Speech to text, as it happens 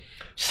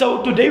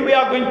So today we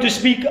are going to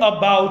speak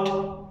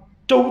about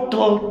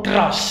total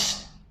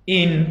trust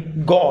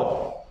in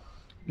God.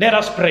 Let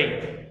us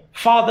pray.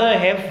 Father,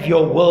 have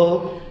your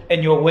will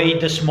and your way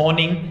this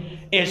morning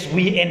as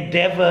we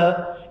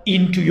endeavor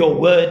into your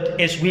word,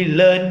 as we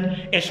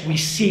learn, as we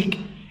seek,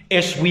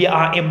 as we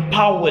are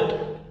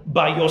empowered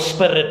by your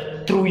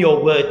Spirit through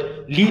your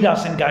word. Lead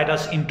us and guide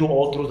us into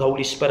all through the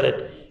Holy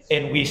Spirit.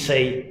 And we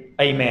say,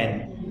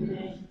 Amen.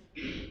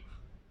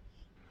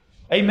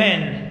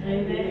 Amen.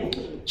 Amen.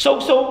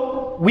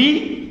 So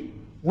we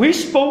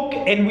spoke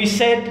and we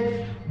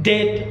said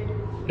that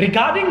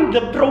regarding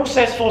the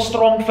process for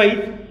strong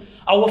faith,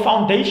 our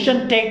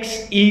foundation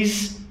text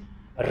is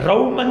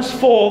Romans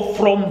 4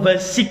 from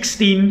verse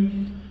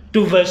 16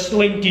 to verse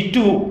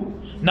 22.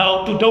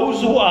 Now, to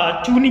those who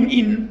are tuning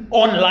in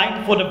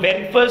online for the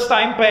very first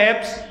time,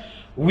 perhaps,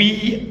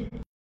 we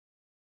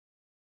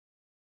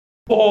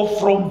 4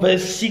 from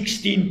verse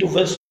 16 to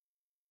verse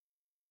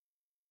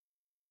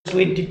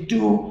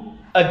 22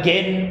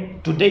 again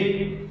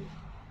today.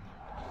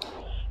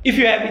 If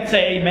you have it,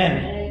 say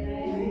amen.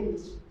 Amen.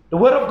 The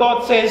word of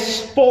God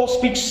says, Paul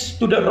speaks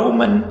to the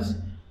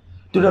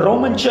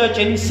Roman church,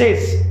 and he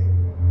says,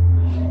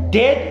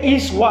 that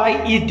is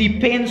why it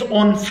depends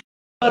on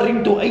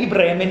referring to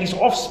Abraham and his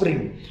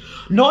offspring,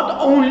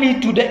 not only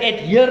to the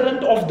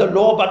adherent of the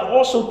law, but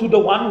also to the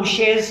one who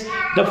shares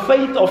the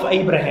faith of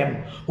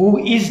Abraham, who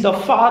is the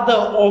father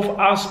of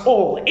us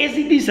all. As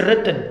it is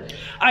written,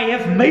 I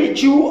have made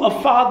you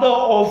a father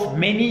of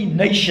many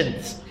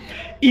nations,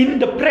 in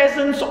the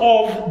presence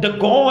of the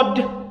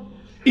God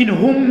in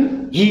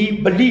whom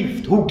he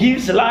believed, who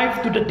gives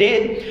life to the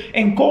dead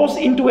and calls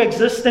into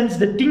existence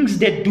the things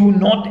that do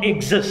not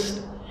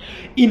exist.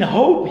 In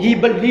hope he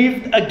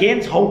believed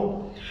against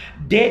hope,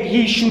 that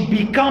he should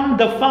become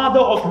the father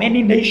of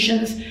many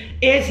nations,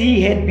 as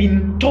he had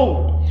been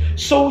told,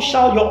 so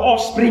shall your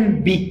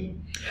offspring be.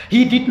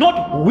 He did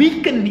not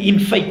weaken in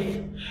faith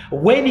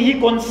when he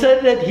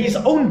considered his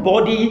own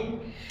body,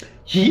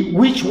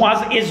 which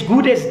was as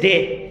good as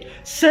dead,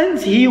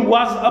 since he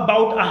was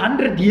about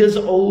 100 years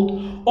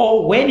old,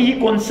 or when he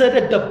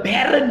considered the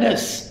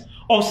barrenness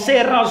of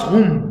Sarah's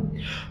womb.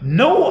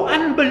 No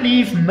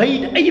unbelief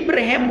made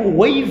Abraham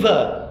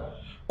waver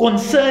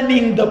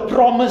concerning the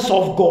promise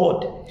of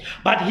God,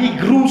 but he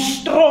grew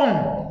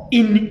strong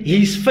in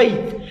his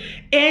faith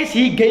as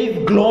he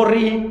gave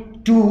glory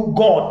to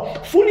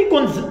God, fully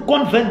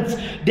convinced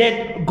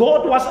that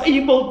God was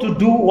able to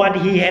do what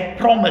he had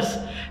promised.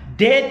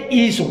 That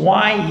is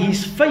why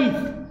his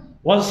faith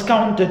was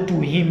counted to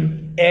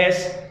him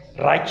as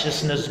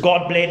righteousness.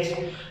 God bless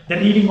the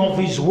reading of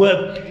his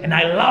word. And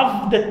I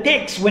love the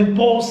text when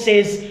Paul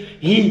says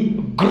he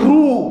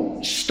grew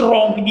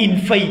strong in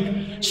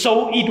faith.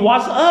 So it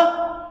was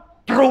a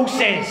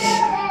process.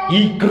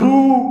 He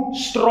grew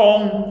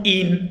strong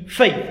in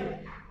faith.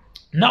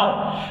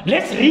 Now,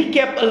 let's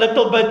recap a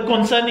little bit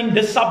concerning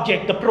this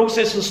subject, the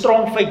process of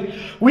strong faith.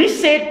 We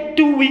said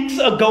 2 weeks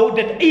ago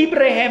that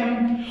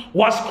Abraham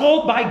was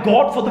called by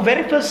God for the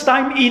very first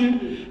time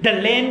in the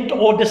land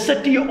or the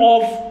city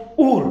of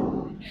Ur.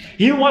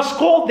 He was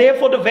called there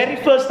for the very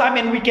first time,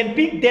 and we can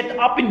pick that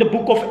up in the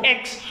book of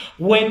Acts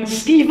when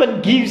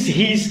Stephen gives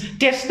his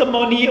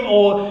testimony,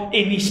 and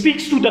he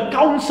speaks to the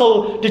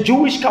council, the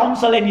Jewish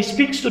council, and he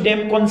speaks to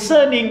them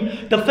concerning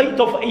the faith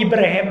of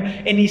Abraham.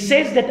 And he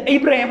says that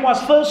Abraham was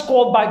first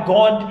called by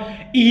God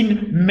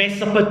in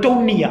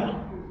Mesopotamia.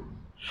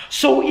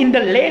 So in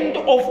the land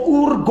of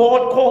Ur,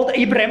 God called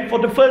Abraham for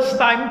the first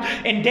time.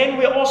 And then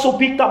we also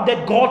picked up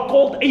that God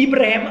called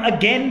Abraham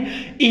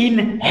again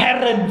in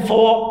Haran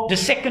for the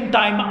second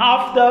time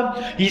after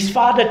his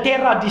father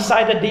Terah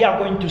decided they are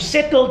going to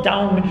settle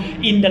down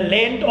in the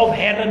land of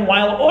Haran.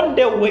 While on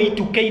their way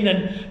to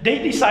Canaan, they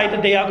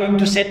decided they are going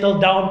to settle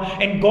down.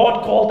 And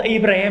God called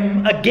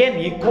Abraham again.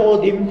 He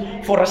called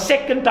him for a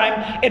second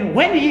time. And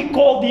when he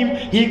called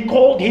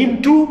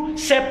him to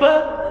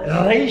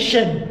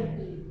separation.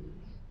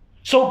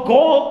 So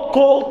God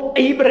called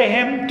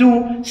Abraham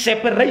to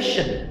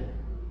separation.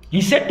 He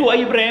said to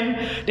Abraham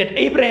that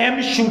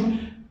Abraham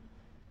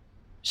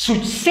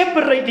should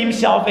separate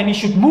himself and he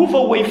should move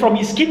away from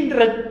his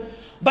kindred,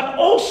 but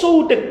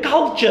also the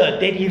culture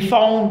that he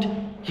found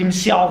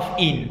himself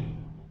in.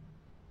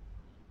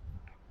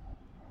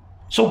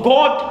 So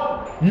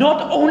God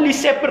not only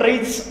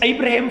separates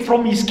Abraham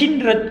from his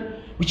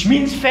kindred, which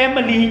means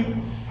family,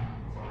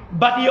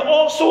 but he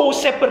also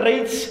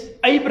separates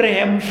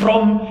Abraham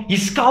from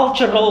his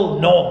cultural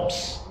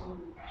norms.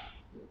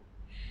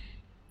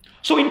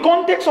 So in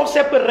context of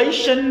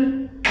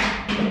separation,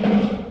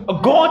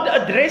 God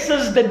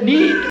addresses the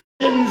need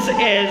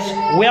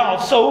as well.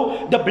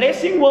 So the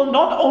blessing will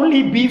not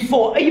only be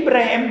for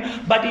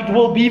Abraham, but it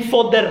will be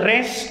for the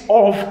rest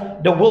of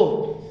the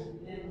world.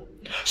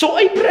 So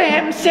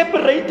Abraham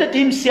separated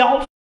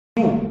himself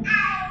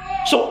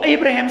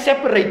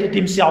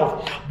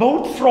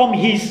both from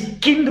his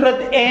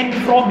kindred and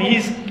from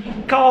his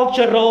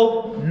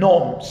cultural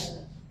norms.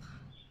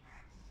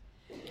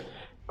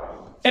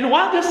 And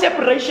while the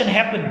separation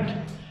happened,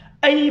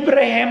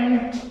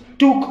 Abraham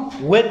took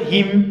with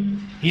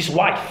him his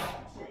wife.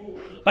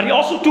 But he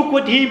also took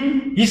with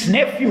him his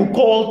nephew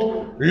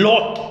called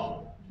Lot.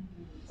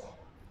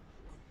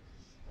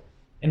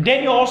 And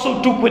then he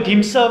also took with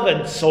him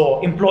servants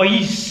or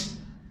employees.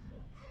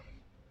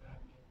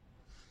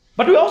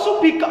 But we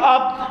also pick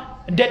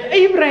up that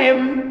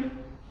Abraham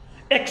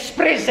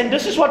expressed, and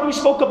this is what we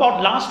spoke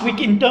about last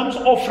week in terms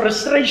of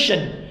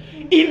frustration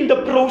in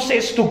the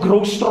process to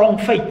grow strong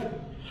faith.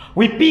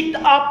 We picked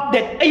up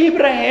that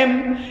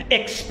Abraham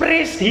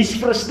expressed his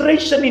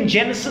frustration in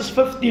Genesis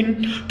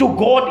 15 to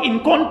God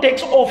in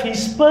context of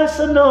his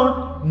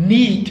personal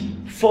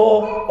need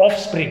for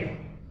offspring,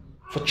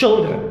 for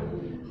children.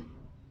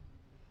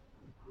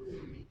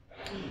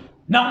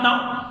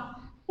 Now,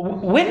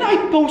 when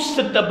I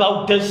posted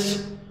about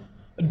this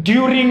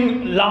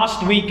during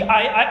last week,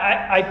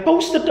 I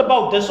posted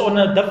about this on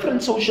a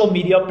different social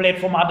media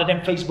platform other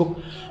than Facebook.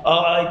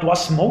 It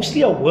was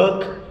mostly a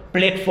work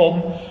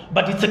platform,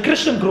 but it's a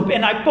Christian group,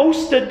 and I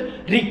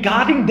posted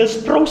regarding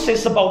this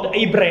process about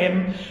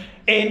Abraham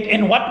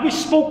and what we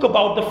spoke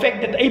about, the fact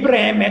that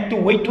Abraham had to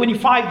wait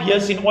 25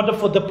 years in order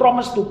for the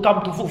promise to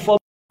come to fulfill.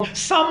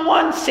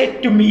 Someone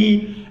said to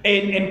me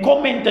and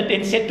commented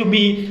and said to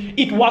me,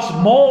 it was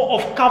more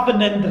of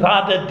covenant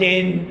rather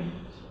than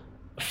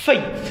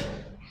faith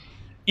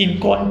in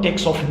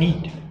context of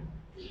need.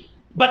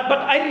 But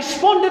I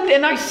responded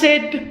and I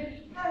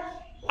said,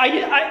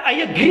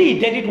 I agree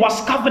that it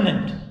was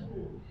covenant.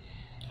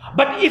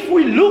 But if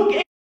we look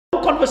at the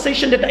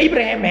conversation that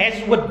Abraham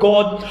has with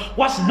God,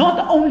 was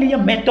not only a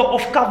matter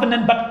of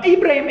covenant, but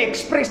Abraham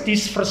expressed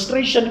his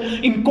frustration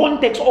in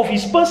context of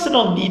his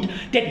personal need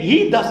that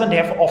he doesn't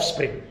have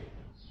offspring.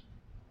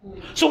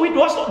 So it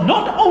was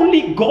not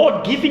only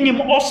God giving him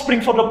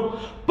offspring for the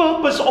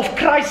purpose of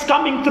Christ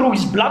coming through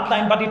his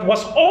bloodline, but it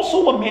was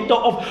also a matter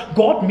of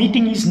God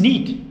meeting his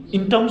need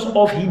in terms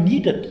of he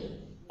needed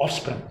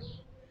offspring.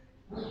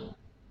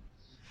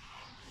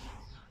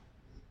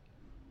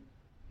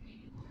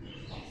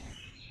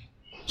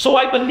 So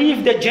I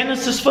believe that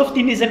Genesis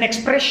 15 is an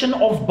expression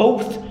of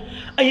both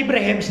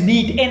Abraham's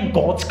need and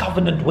God's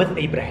covenant with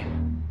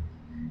Abraham.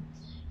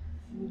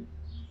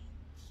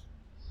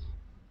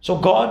 So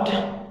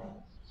God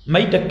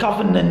made the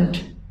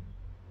covenant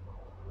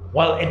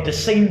while at the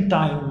same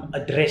time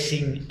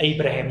addressing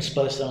Abraham's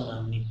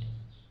personal need.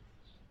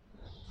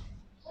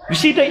 You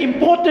see, the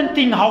important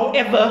thing,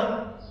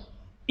 however,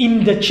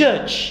 in the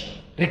church,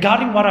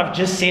 regarding what I've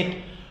just said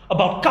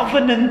about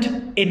covenant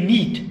and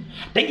need,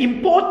 the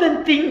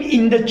important thing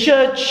in the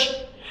church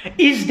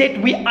is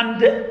that we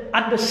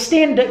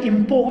understand the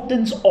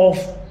importance of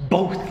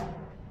both.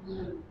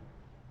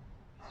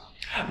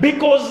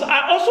 Because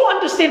I also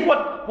understand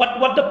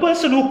what the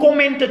person who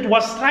commented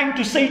was trying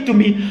to say to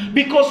me,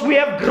 because we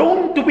have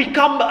grown to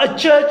become a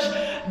church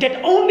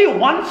that only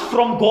wants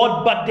from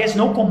God, but there's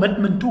no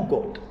commitment to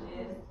God.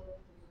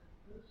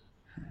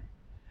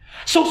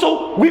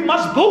 So we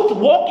must both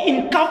walk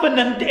in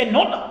covenant and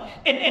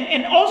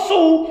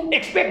also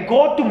expect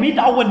God to meet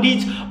our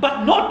needs,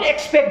 but not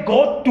expect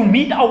God to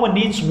meet our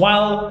needs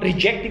while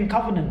rejecting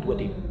covenant with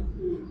Him.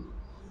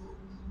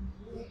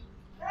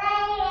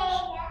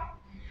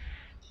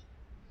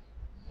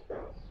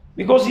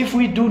 Because if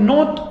we do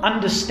not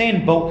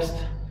understand both,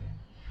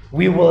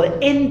 we will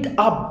end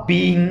up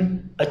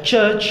being a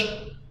church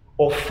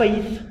of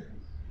faith,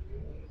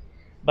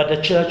 but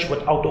a church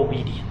without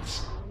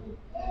obedience.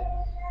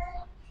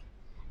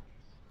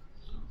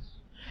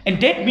 And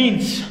that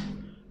means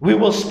we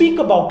will speak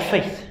about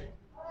faith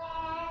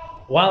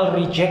while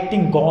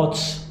rejecting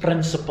God's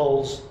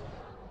principles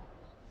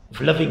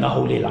of living a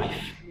holy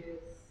life.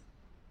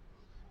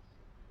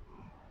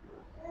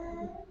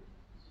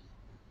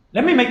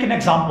 Let me make an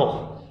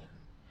example.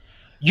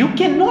 You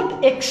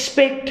cannot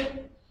expect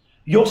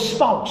your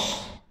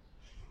spouse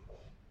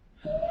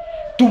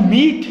to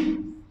meet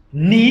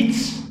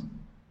needs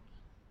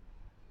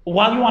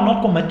while you are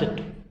not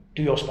committed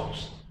to your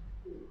spouse.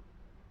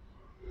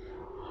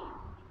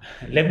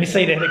 Let me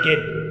say that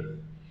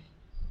again.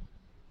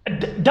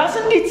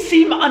 Doesn't it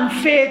seem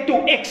unfair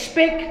to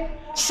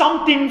expect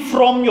something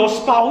from your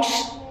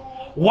spouse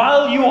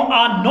while you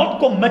are not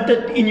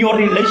committed in your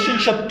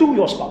relationship to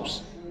your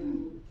spouse?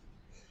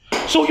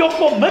 So your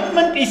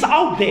commitment is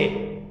out there.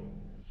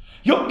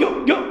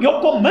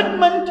 Your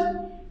commitment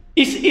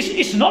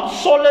is not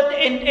solid,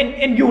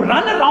 and you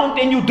run around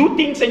and you do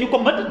things and you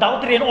commit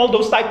adultery and all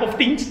those type of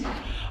things,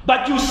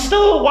 but you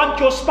still want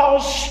your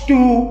spouse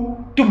to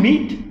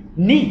meet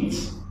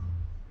needs.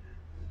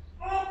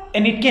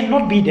 And it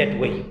cannot be that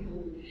way.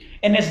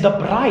 And as the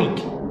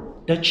bride,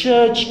 the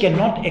church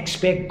cannot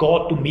expect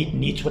God to meet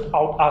needs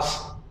without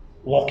us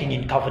walking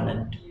in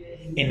covenant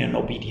and in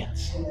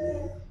obedience.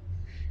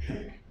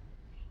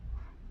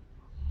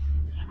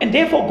 And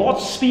therefore God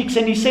speaks,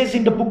 and He says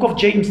in the book of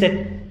James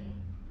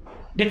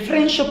that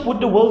friendship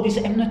with the world is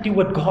enmity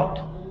with God.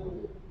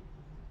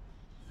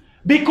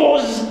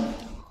 Because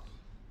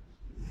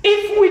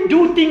if we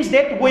do things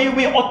that way,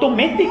 we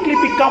automatically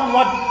become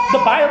what the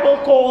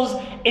Bible calls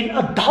an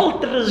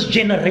adulterous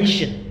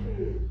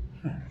generation.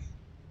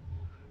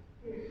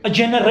 A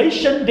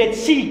generation that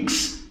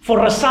seeks for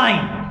for a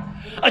sign.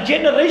 A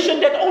generation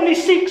that only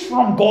seeks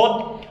from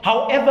God,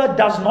 however,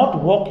 does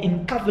not walk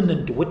in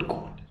covenant with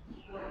God.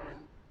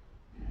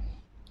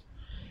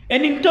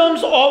 And in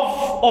terms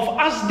of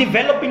us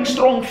developing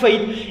strong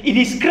faith, it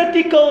is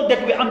critical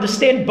that we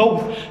understand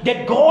both.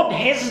 That God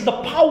has the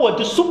power,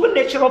 the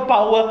supernatural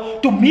power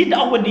to meet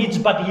our needs,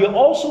 but He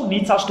also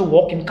needs us to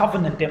walk in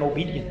covenant and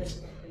obedience.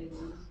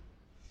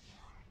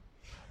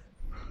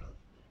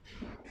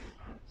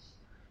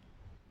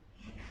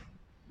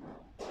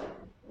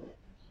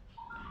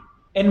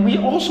 And we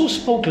also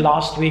spoke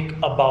last week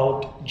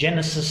about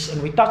Genesis,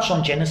 and we touched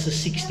on Genesis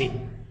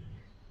 16,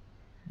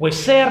 where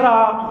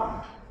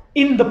Sarah,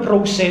 in the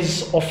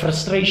process of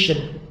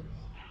frustration,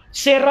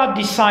 Sarah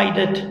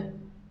decided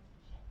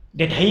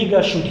that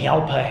Hagar should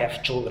help her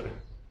have children,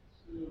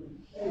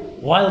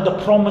 while the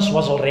promise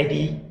was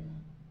already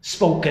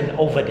spoken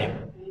over them.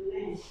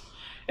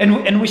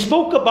 And we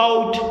spoke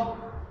about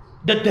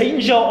the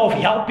danger of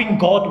helping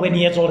God when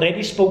He has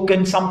already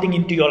spoken something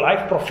into your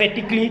life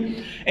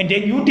prophetically, and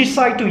then you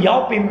decide to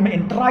help Him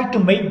and try to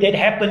make that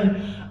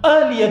happen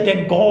earlier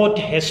than God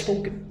has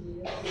spoken.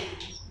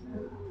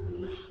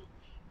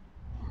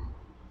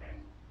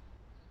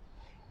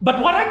 But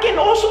what I can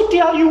also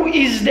tell you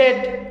is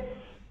that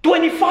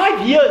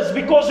 25 years,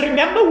 because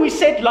remember we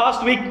said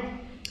last week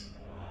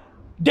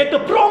that the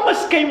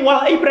promise came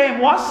while Abraham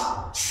was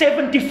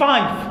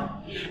 75.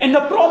 And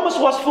the promise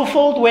was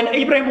fulfilled when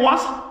Abraham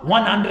was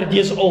 100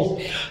 years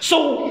old.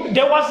 So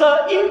there was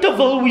an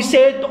interval, we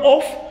said,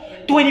 of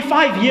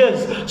 25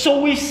 years. So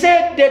we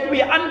said that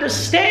we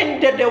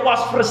understand that there was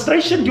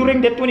frustration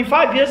during that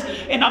 25 years.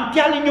 And I'm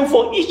telling you,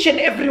 for each and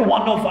every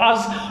one of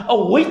us, a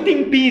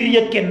waiting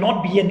period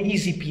cannot be an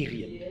easy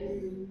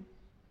period.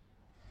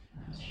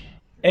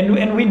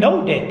 And we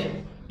know that.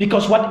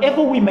 Because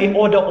whatever we may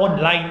order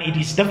online, it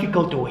is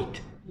difficult to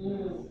wait.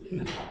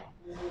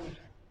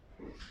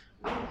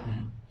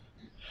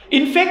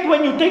 In fact,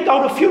 when you take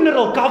out a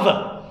funeral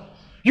cover,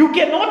 you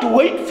cannot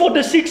wait for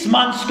the 6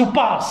 months to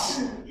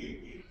pass.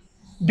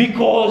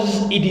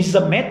 Because it is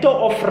a matter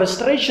of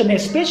frustration,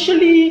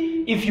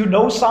 especially if you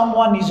know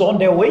someone is on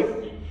their way.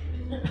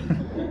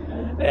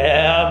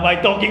 Am I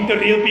talking to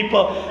real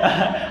people?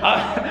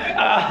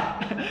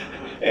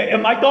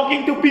 Am I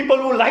talking to people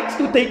who likes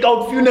to take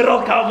out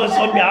funeral covers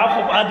on behalf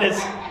of others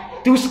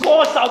to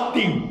score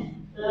something?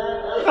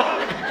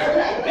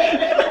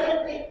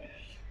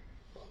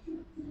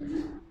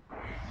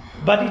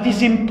 But it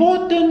is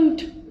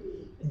important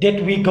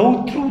that we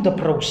go through the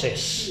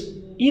process,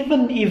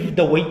 even if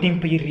the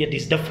waiting period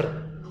is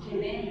different,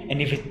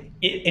 and if it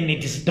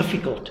is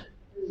difficult.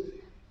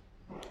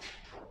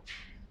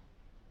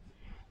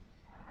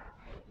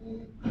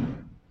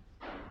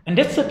 And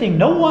that's the thing,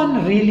 no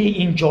one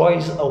really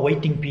enjoys a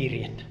waiting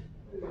period.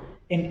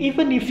 And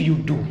even if you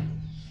do,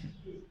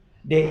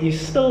 there is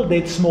still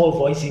that small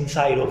voice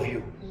inside of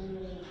you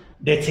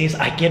that says,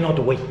 I cannot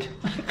wait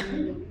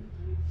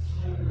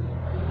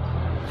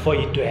for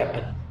it to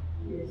happen.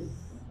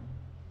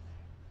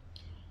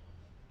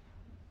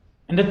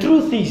 And the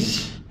truth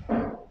is,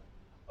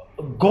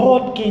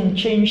 God can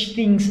change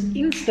things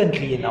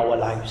instantly in our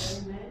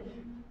lives,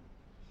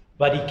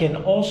 but He can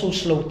also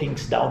slow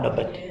things down a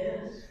bit.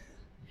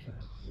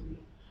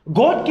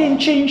 God can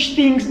change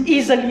things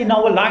easily in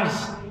our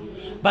lives,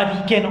 but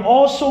He can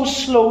also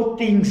slow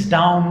things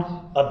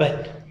down a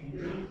bit.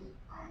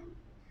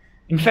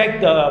 In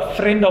fact, a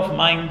friend of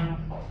mine,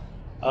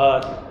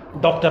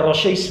 Dr.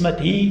 Roche Smith,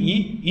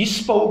 he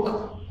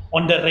spoke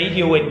on the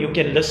radio, and you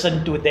can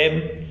listen to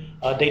them.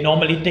 They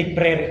normally take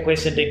prayer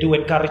requests and they do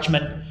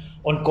encouragement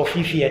on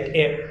Kofifi at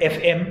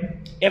FM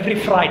every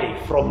Friday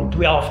from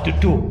 12 to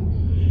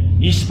 2.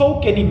 He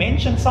spoke and he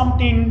mentioned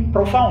something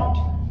profound.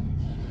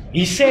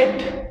 He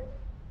said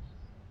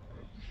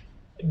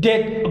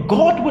that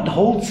God would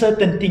hold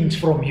certain things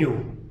from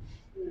you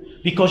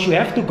because you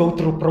have to go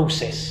through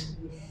process.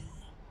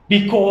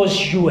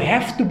 Because you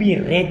have to be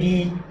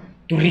ready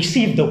to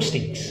receive those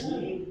things.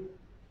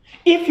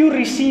 If you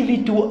receive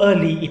it too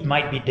early, it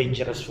might be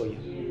dangerous for you.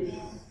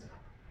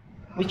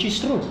 Which is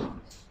true.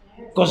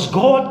 Because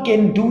God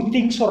can do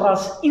things for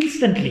us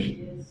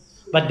instantly.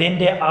 But then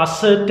there are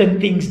certain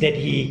things that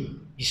He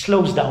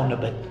slows down a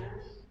bit.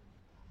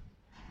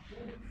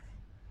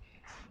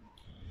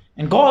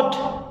 And God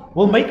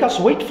will make us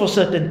wait for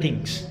certain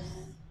things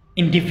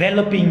in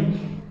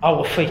developing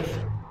our faith.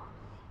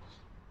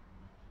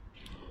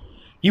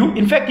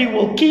 In fact, He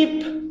will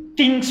keep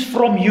things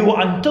from you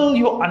until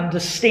you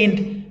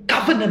understand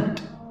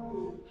covenant.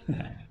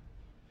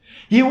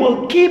 He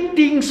will keep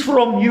things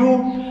from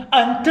you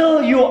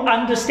until you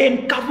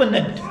understand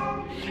covenant.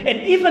 And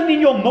even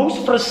in your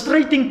most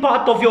frustrating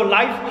part of your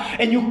life,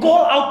 and you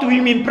call out to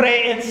Him in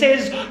prayer and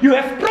says, you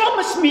have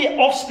promised me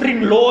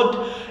offspring, Lord,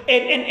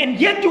 and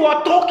yet you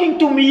are talking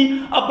to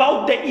me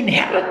about the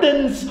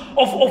inheritance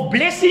of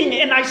blessing,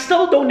 and I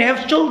still don't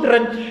have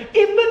children.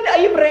 Even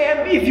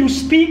Abraham, if you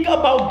speak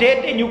about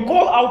that and you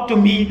call out to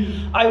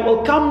me, I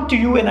will come to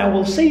you and I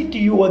will say to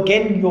you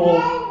again, your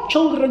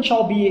children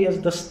shall be as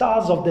the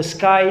stars of the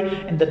sky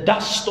and the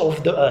dust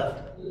of the earth.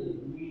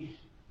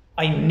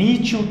 I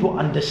need you to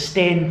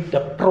understand the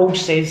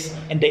process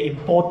and the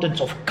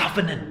importance of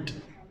covenant.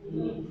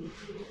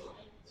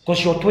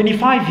 Because your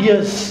 25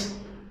 years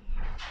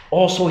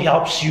also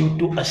helps you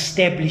to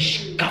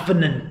establish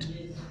covenant.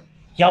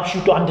 Helps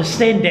you to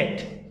understand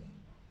that.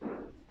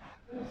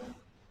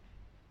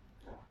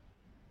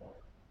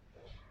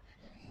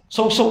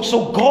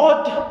 So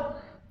God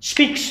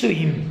speaks to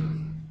him.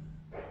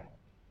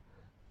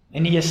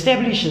 And he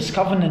establishes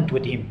covenant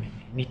with him.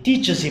 And he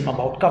teaches him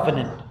about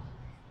covenant.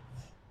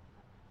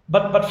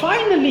 But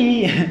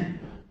finally,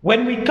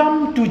 when we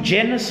come to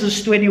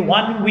Genesis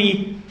 21,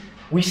 we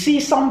see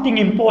something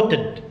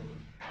important.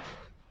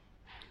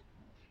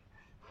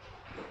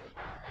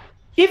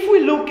 If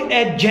we look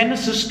at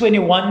Genesis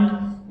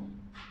 21,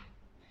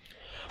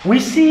 we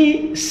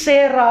see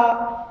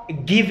Sarah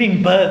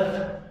giving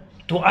birth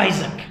to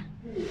Isaac.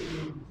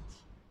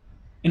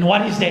 And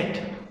what is that?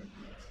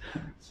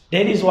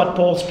 That is what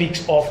Paul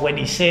speaks of when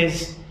he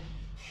says,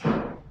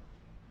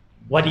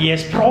 what he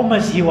has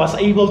promised he was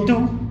able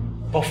to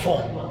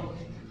perform.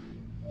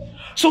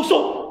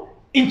 So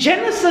in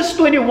Genesis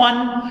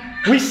 21,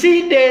 we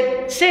see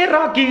that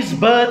Sarah gives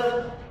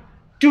birth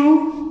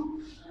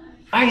to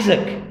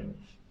Isaac.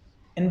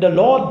 And the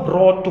Lord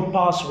brought to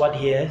pass what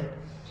he had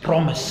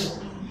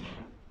promised.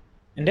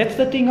 And that's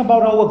the thing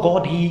about our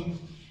God. He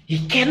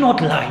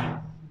cannot lie.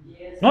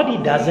 Not he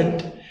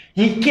doesn't.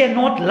 He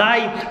cannot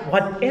lie.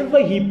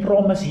 Whatever he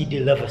promised, he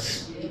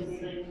delivers.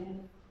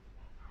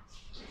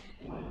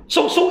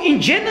 So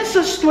in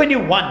Genesis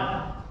 21,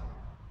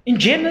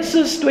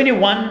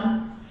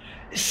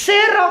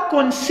 Sarah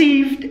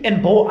conceived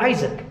and bore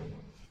Isaac.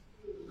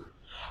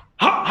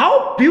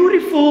 How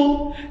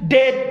beautiful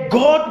that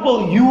God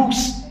will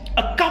use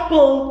a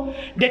couple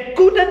that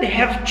couldn't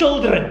have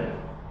children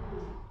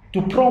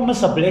to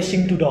promise a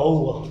blessing to the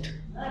whole world.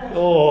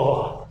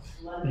 Oh,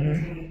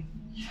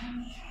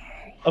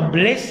 a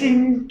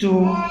blessing to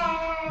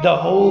the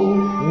whole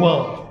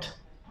world.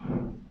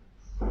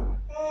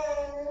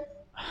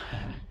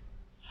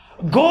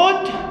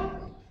 God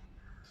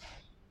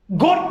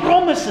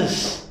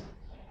promises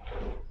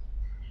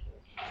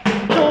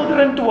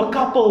children to a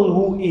couple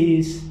who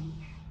is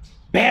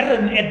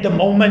barren at the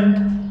moment,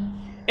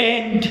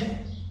 and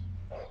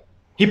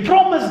he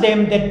promised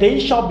them that they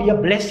shall be a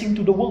blessing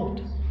to the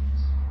world.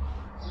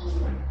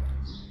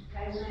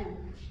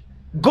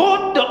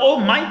 God, the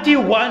Almighty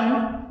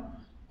One,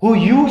 who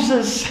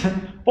uses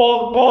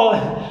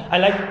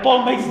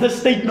Paul makes this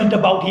statement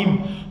about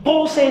him.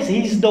 Paul says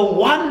he's the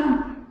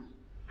one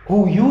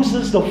who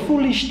uses the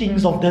foolish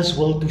things of this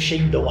world to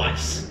shame the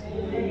wise.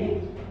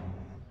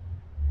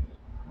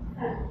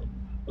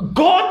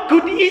 God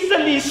could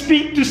easily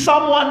speak to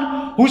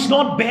someone who's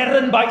not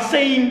barren by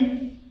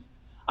saying,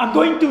 I'm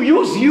going to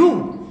use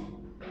you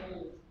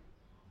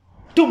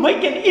to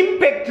make an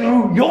impact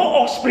through your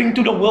offspring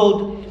to the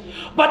world.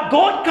 But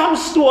God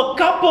comes to a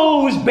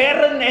couple who's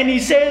barren and he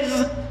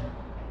says,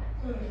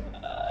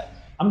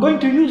 I'm going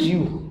to use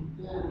you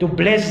to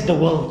bless the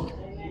world.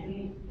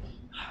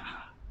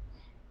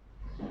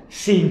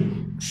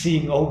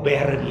 Sing, O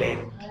barren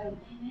land.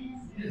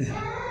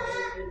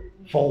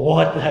 For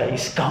water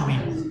is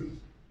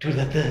coming to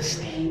the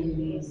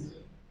thirsty.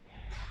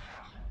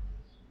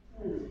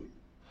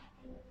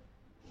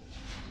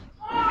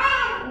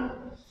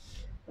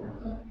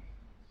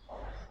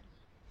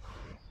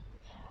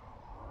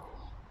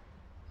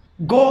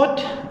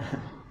 God,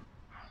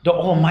 the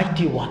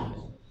Almighty One,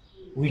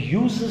 who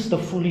uses the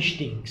foolish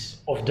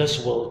things of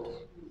this world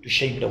to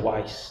shame the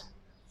wise.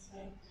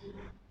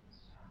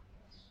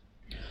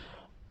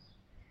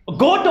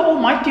 God, the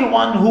Almighty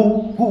One,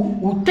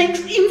 who takes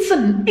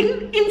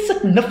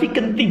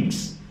insignificant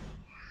things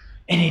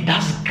and he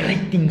does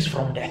great things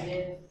from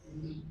that.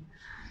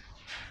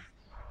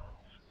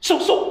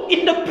 So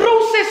in the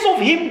process of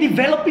him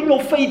developing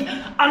your faith,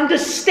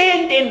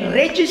 understand and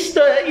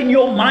register in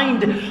your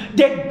mind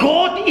that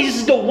God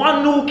is the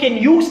one who can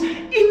use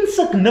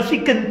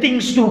insignificant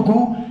things to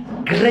do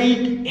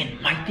great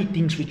and mighty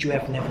things which you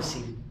have never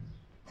seen.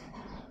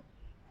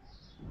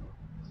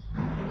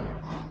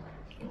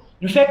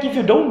 In fact, if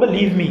you don't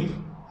believe me,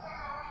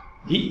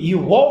 he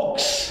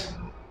walks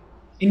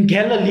in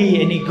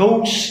Galilee and he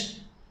goes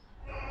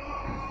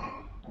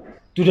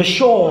to the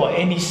shore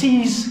and he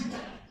sees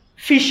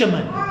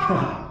fishermen,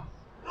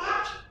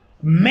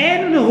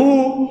 men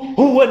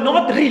who were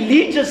not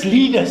religious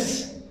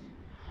leaders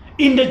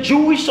in the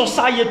Jewish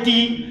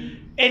society,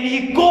 and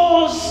he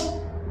calls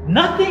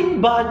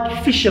nothing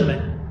but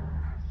fishermen.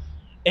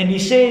 And he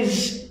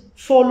says,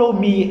 follow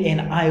me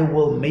and I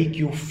will make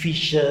you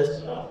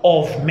fishers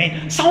of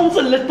men. Sounds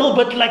a little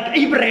bit like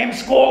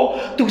Abraham's call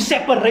to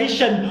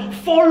separation.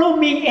 Follow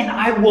me and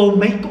I will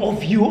make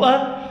of you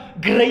a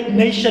great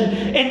nation.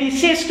 And he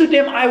says to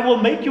them, I will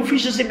make you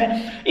fishers of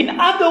men. In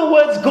other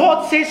words,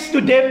 God says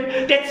to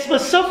them, that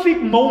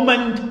specific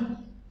moment,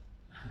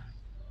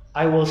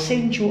 I will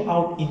send you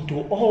out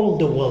into all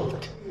the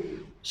world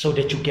so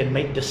that you can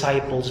make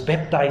disciples,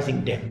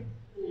 baptizing them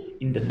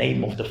in the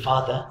name of the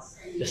Father,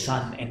 the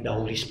Son, and the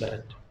Holy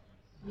Spirit.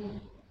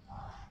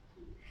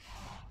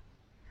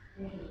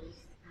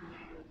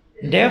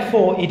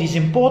 Therefore, it is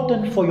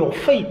important for your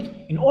faith,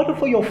 in order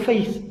for your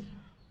faith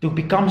to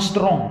become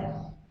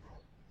strong.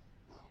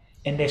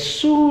 And as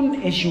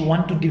soon as you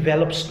want to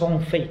develop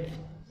strong faith,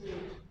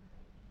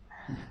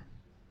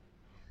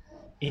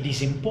 it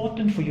is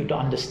important for you to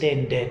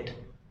understand that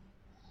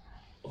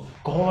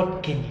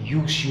God can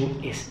use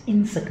you as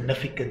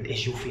insignificant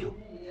as you feel.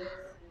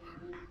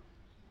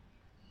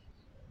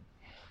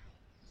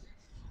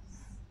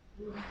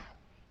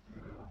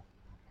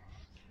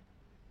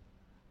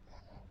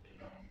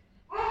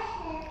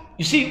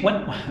 You see,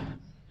 when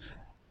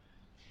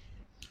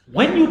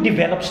you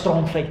develop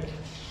strong faith,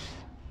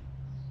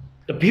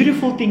 the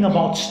beautiful thing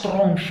about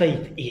strong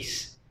faith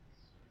is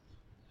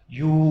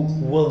you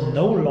will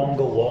no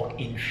longer walk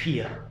in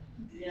fear.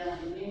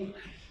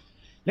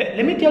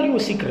 Let me tell you a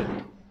secret.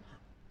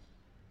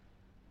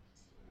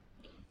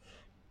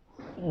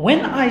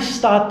 When I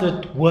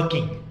started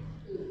working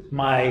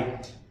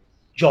my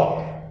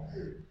job,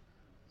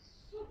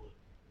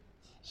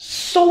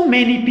 so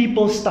many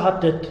people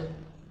started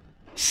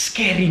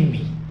scaring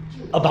me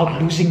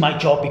about losing my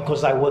job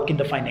because I work in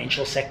the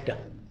financial sector.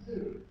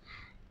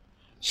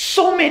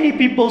 So many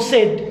people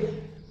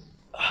said,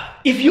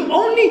 if you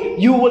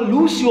will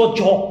lose your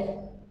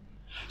job.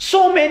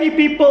 So many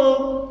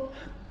people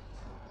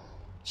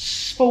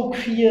spoke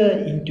fear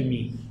into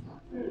me.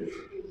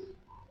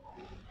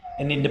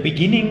 And in the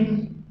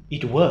beginning,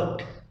 it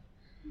worked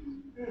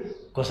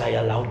because I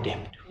allowed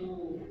them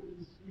to.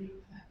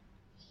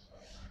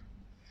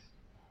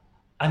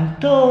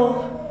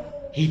 Until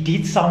he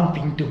did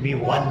something to me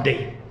one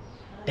day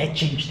that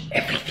changed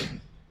everything.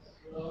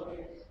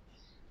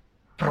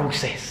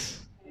 Process.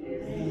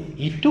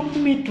 He took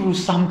me through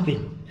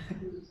something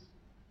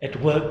at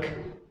work.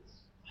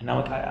 And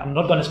I'm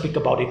not going to speak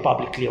about it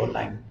publicly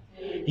online.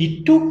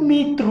 He took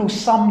me through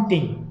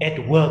something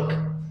at work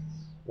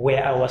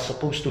where I was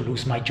supposed to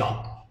lose my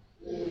job.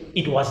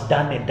 It was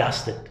done and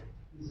dusted.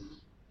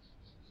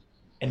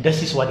 And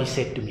this is what he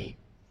said to me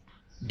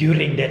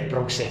during that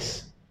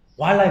process.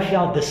 While I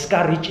felt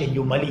discouraged and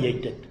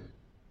humiliated,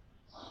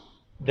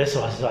 this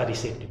was what he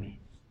said to me.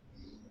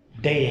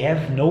 They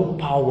have no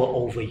power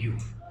over you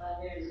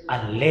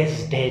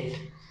unless that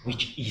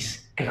which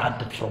is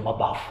granted from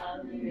above.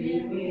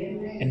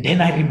 And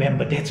then I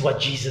remember that's what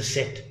Jesus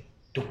said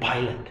to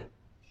Pilate.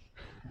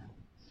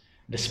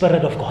 The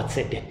Spirit of God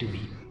said that to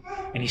me,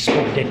 and he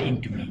spoke that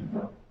into me.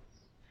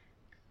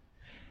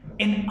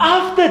 And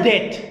after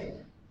that,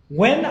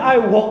 when I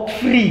walked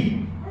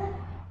free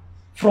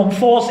from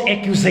false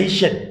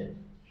accusation,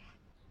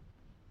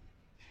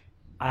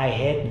 I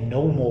had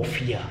no more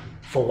fear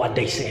for what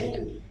they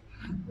said.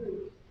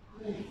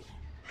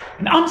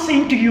 And I'm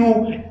saying to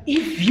you,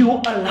 if you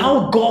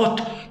allow God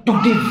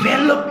to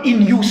develop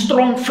in you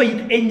strong faith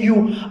and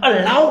you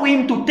allow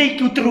Him to take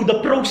you through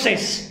the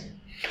process,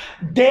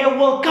 there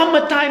will come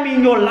a time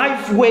in your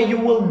life where you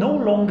will no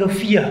longer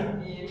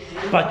fear,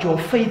 but your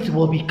faith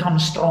will become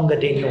stronger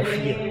than your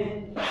fear.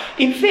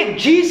 In fact,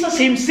 Jesus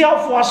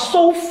Himself was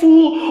so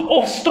full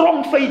of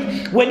strong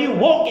faith when He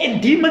walked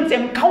and demons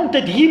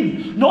encountered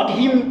Him, not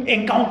Him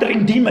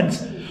encountering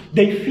demons.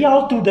 They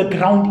fell to the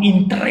ground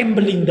in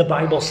trembling, the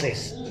Bible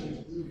says.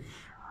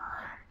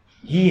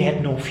 He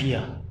had no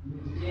fear.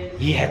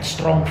 He had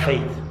strong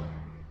faith.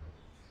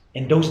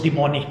 And those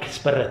demonic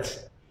spirits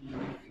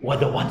were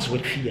the ones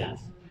with fear.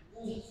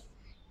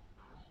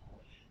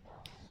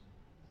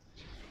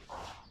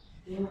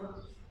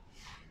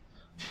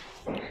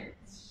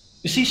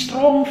 You see,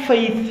 strong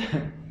faith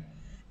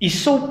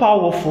is so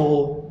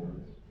powerful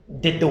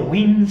that the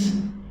winds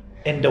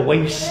and the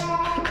waves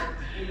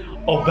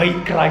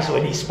obeyed Christ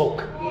when He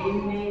spoke.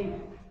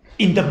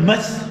 In the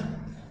midst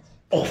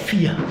of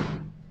fear.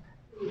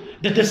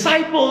 The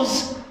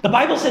disciples, the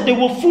Bible said they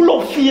were full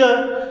of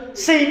fear,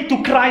 saying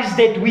to Christ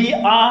that we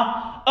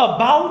are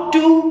about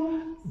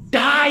to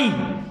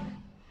die.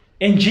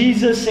 And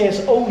Jesus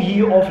says, "O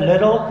ye of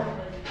little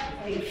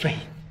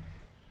faith,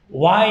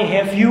 why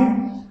have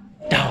you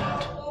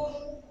doubt?"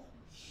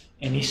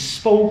 And He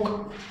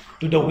spoke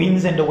to the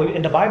winds and the waves.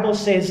 And the Bible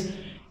says,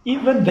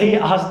 even they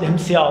asked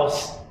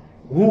themselves,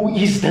 "Who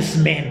is this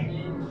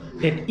man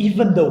that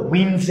even the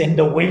winds and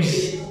the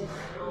waves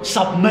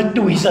submit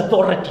to His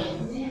authority?"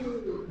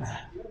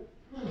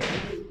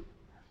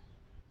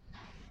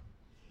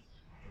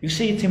 You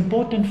see, it's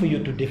important for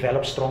you to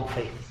develop strong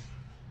faith.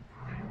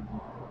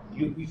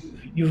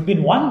 You've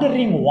been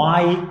wondering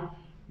why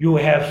you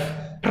have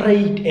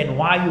prayed and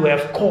why you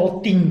have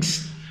called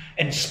things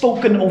and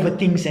spoken over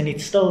things and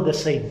it's still the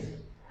same.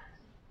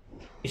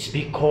 It's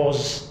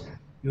because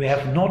you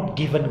have not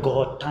given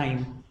God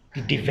time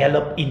to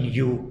develop in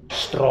you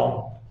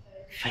strong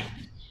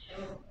faith.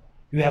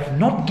 You have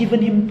not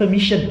given Him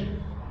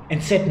permission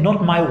and said,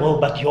 "Not my will,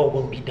 but your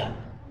will be done."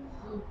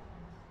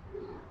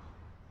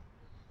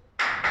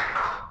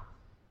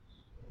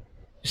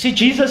 You see,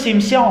 Jesus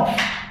Himself,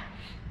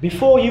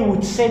 before He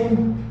would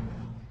send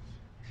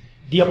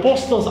the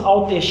apostles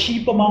out as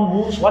sheep among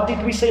wolves, what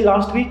did we say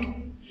last week?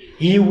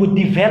 He would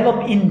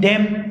develop in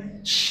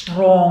them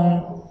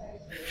strong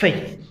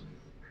faith.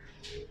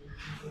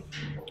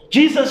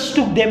 Jesus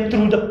took them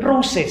through the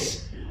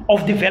process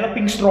of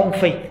developing strong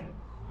faith.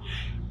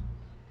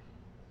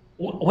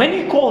 When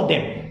he called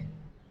them,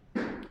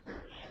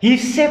 he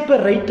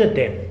separated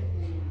them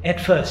at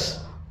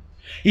first.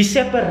 He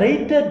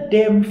separated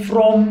them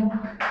from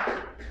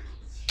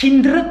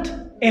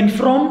kindred and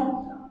from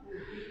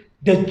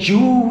the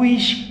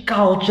Jewish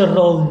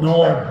cultural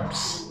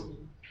norms.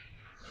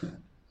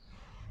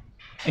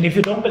 And if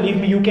you don't believe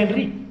me, you can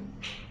read.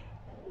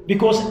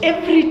 Because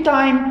every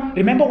time,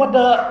 remember what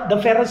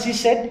the Pharisees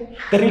said?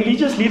 The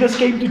religious leaders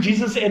came to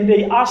Jesus and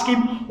they asked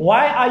him,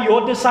 why are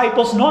your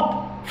disciples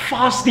not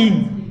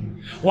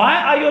fasting? Why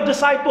are your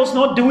disciples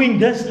not doing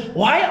this?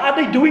 Why are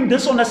they doing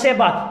this on a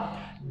Sabbath?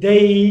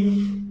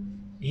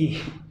 He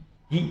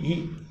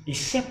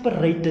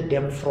separated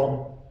them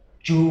from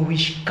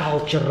Jewish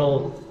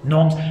cultural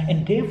norms.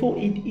 And therefore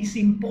it is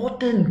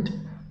important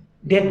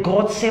that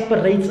God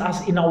separates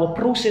us in our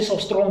process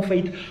of strong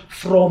faith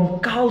from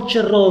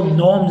cultural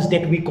norms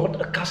that we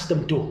got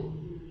accustomed to.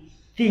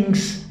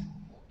 Things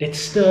that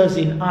stirs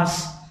in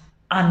us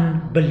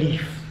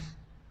unbelief.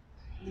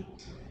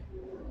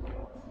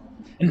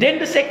 And then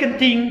the second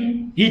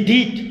thing he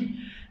did,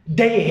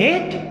 they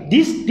had,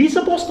 these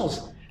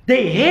apostles,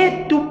 they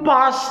had to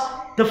pass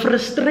the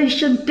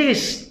frustration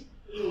test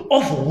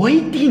of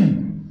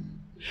waiting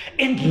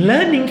and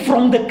learning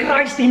from the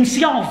Christ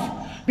himself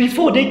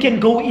before they can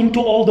go into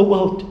all the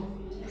world.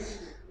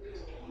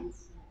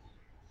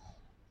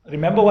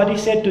 Remember what he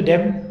said to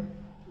them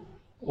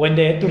when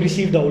they had to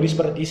receive the Holy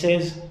Spirit? He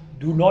says,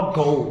 do not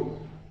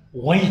go.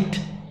 Wait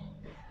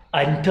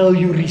until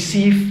you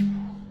receive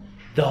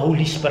the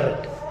Holy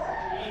Spirit.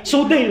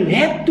 So they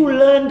had to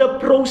learn the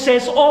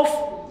process of,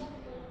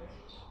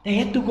 they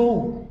had to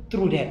go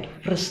through that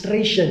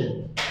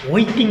frustration,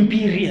 waiting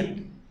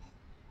period.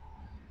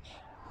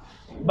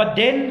 But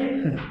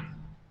then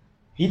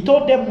he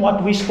taught them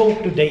what we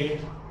spoke today,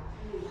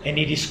 and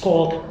it is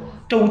called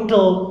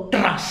total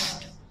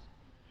trust.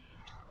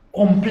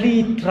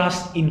 Complete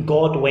trust in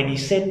God when he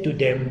said to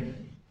them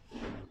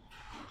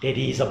that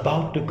he is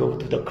about to go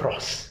to the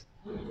cross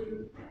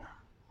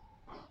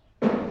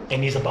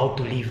and he's about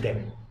to leave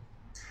them.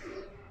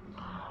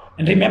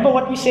 And remember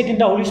what we said in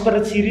the Holy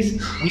Spirit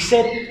series? We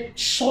said,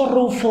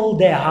 sorrowful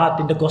their heart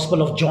in the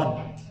Gospel of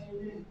John.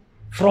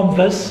 From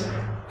verse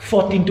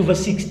 14 to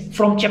verse 16,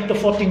 from chapter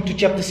 14 to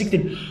chapter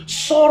 16.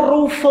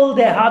 Sorrowful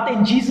their heart.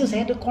 And Jesus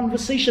had a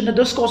conversation, a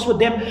discourse with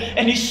them.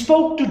 And he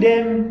spoke to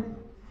them.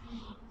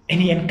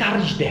 And he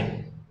encouraged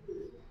them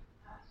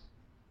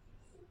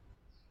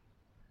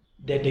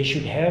that they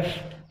should have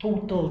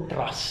total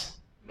trust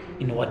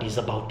in what he's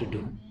about to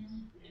do.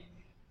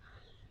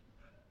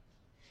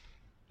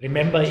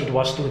 Remember, it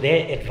was to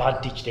their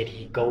advantage that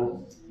he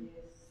go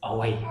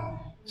away,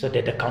 so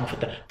that the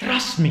Comforter,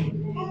 trust me.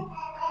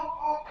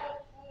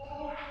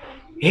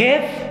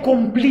 Have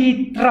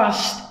complete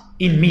trust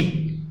in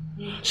me.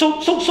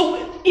 So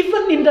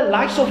even in the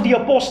lives of the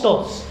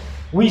apostles,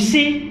 we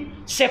see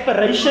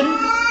separation,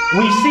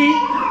 we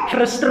see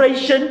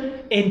frustration,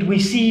 and we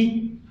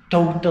see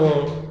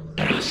total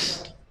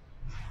trust.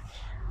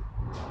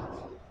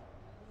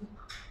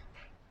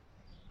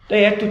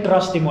 They had to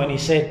trust him when he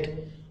said,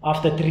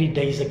 after 3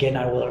 days again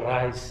I will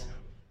rise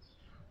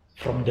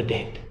from the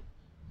dead.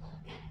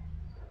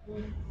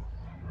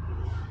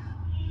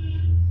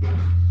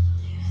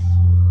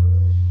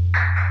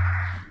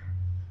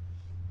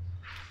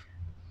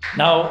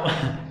 Now,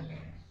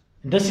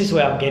 this is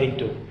where I'm getting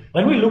to.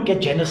 When we look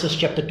at Genesis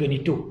chapter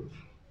 22,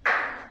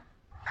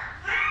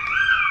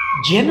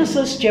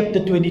 Genesis chapter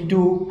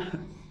 22,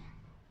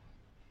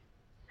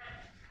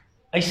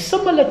 a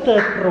similar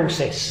third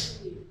process,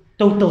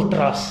 total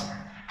trust,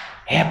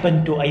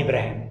 happened to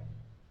Abraham.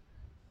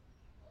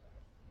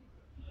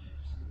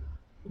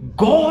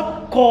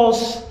 God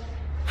calls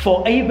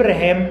for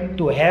Abraham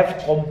to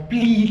have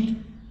complete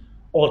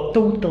or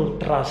total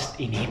trust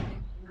in him.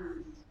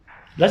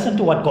 Listen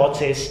to what God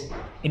says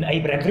in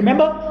Abraham.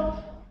 Remember,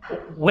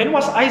 when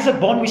was Isaac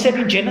born? We said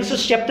in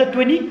Genesis chapter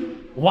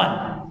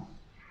 21.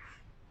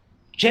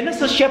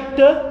 Genesis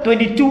chapter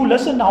 22,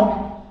 listen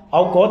now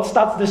how God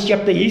starts this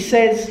chapter. He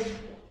says,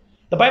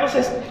 the Bible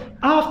says,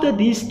 after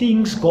these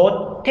things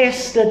God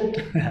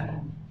tested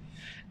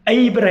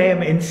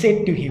Abraham and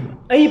said to him,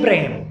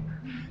 Abraham.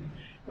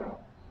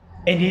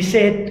 And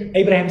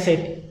Abraham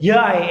said, here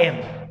I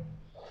am.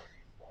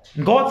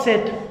 And God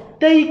said,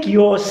 take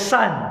your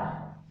son,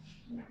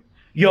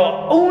 your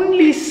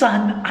only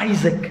son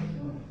Isaac,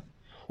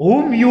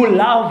 whom you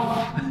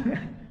love,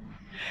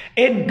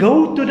 and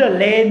go to the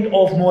land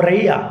of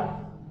Moriah,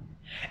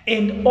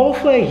 and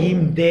offer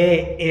him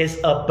there as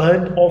a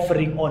burnt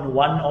offering on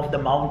one of the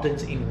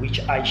mountains in which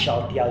I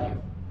shall tell you.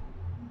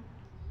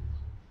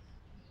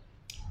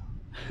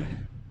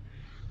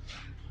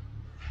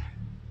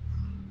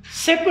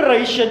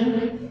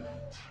 Separation,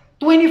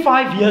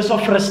 25 years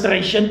of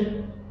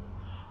frustration,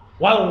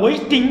 while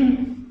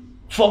waiting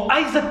for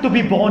Isaac to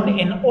be born,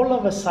 and all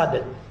of a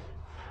sudden,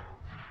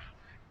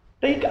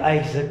 take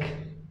Isaac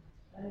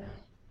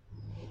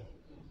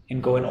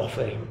and go and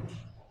offer him.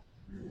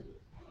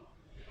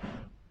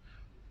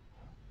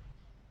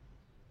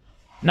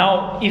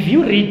 Now, if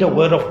you read the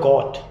Word of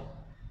God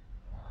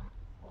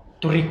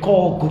to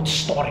recall good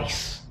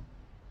stories,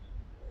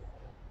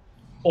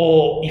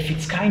 or if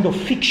it's kind of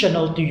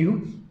fictional to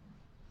you,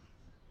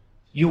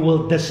 you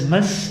will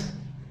dismiss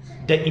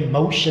the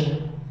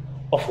emotion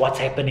of what's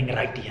happening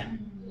right here.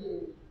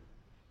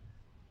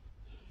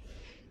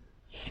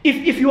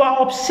 If you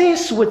are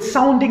obsessed with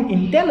sounding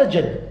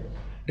intelligent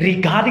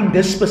regarding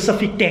this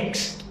specific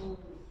text,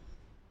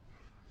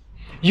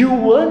 you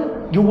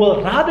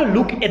will rather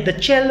look at the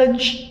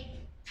challenge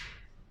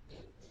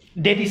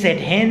that is at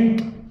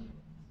hand,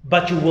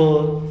 but you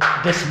will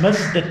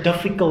dismiss the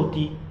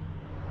difficulty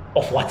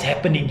of what's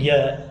happening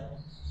here,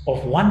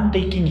 of one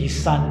taking his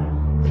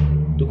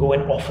son to go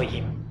and offer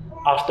him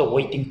after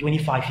waiting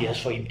 25 years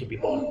for him to be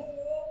born.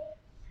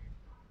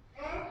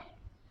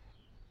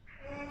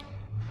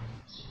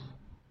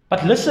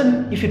 But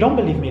listen, if you don't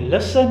believe me,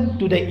 listen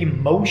to the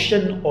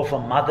emotion of a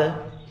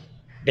mother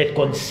that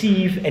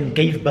conceived and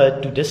gave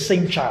birth to this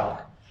same child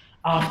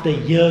after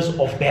years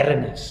of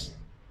barrenness.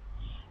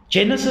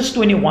 Genesis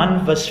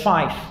 21 verse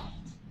 5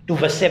 to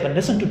verse 7.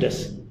 Listen to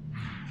this.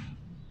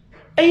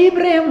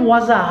 Abraham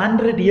was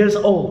 100 years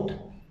old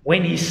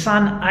when his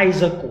son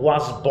Isaac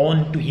was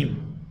born to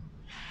him.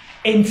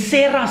 And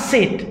Sarah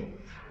said,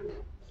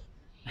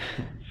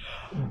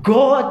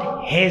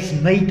 God has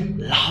made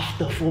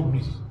laughter for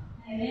me.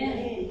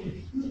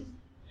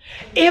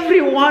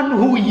 Everyone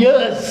who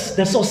hears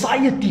the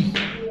society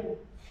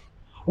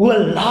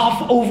will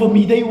laugh over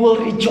me. They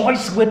will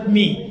rejoice with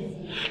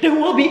me. They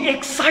will be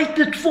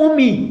excited for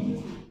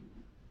me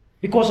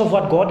because of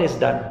what God has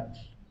done.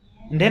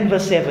 And then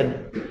verse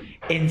 7.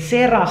 And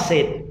Sarah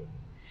said,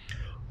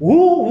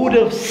 who would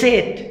have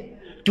said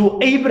to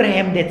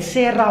Abraham that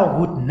Sarah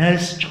would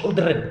nurse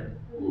children?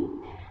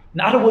 In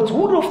other words, who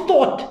would have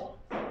thought?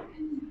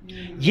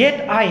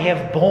 Yet I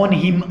have borne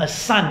him a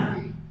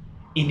son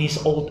in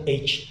his old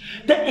age.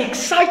 The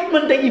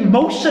excitement, the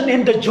emotion,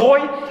 and the joy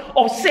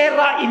of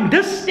Sarah in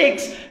this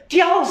text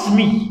tells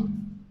me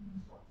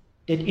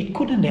that it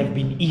couldn't have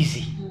been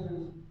easy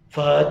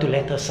for her to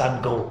let her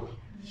son go,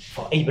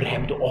 for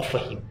Abraham to offer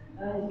him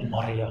in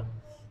Moriah.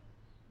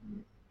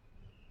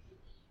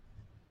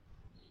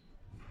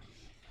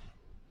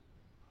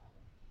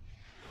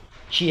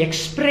 She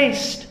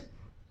expressed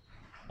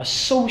a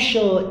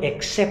social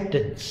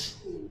acceptance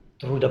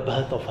through the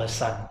birth of her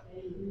son.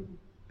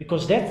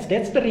 Because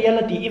that's the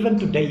reality even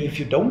today. If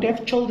you don't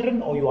have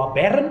children or you are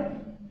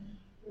barren,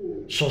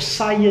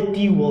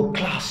 society will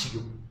class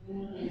you.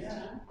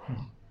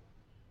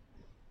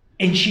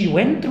 And she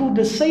went through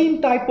the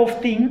same type of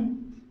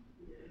thing.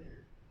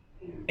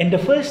 And the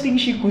first thing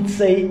she could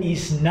say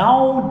is,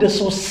 now the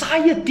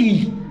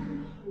society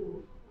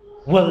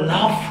will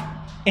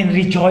laugh and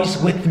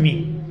rejoice with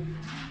me.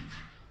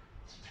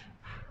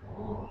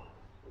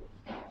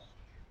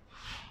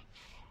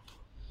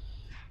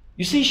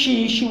 You see,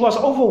 she was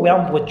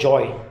overwhelmed with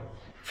joy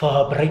for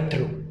her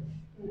breakthrough.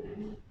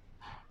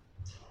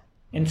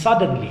 And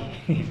suddenly,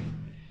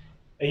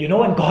 you know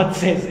when God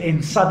says,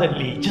 and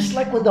suddenly, just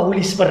like with the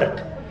Holy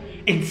Spirit,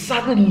 and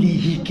suddenly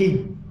He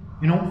came,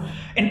 you know,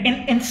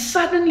 and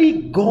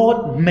suddenly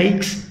God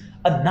makes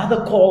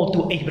another call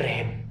to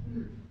Abraham.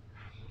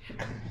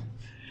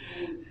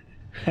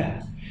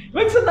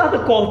 Makes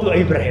another call to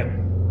Abraham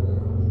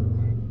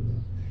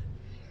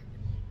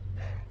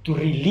to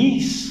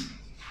release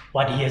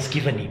what He has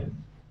given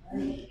him.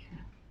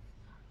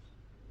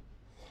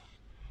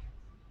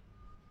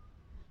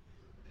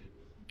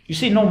 You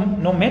see,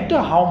 no matter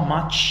how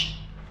much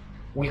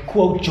we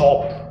quote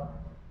Job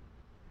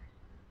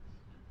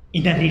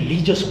in a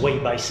religious way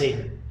by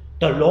saying,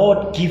 the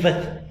Lord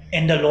giveth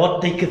and the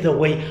Lord taketh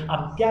away,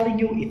 I'm telling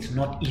you, it's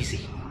not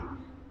easy.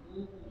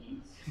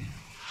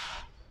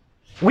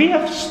 We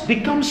have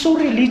become so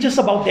religious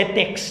about that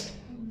text.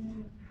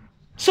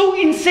 So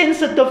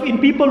insensitive in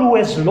people who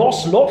has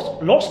lost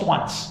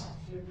ones.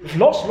 We've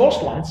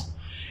lost ones.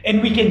 And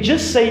we can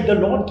just say, the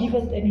Lord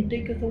giveth and He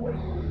taketh away.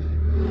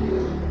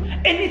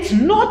 And it's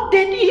not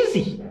that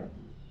easy.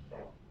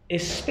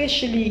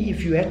 Especially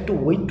if you had to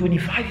wait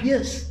 25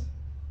 years.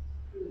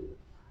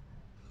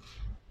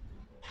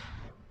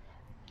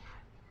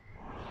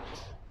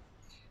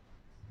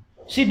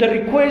 See, the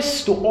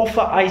request to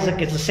offer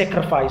Isaac as a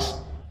sacrifice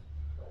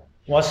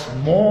was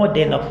more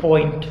than a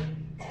point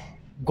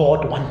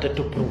God wanted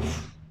to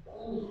prove.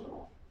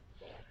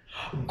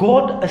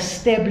 God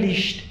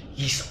established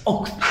His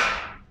oath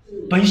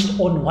based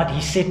on what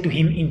He said to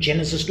him in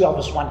Genesis 12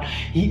 verse 1.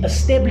 He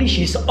established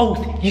His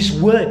oath, His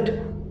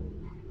word,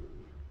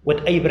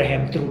 with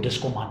Abraham through this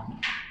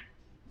commandment.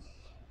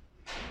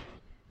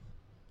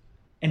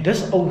 And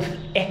this oath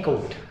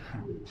echoed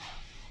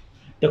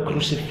the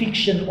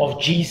crucifixion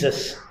of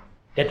Jesus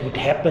that would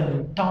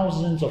happen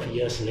thousands of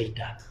years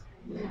later.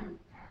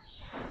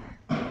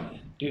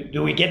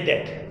 Do we get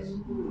that?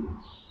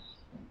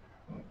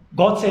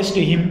 God says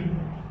to him,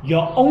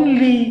 your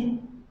only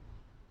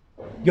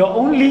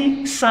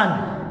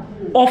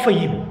son, offer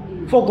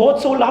him. For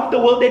God so loved the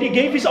world that He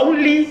gave His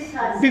only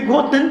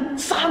begotten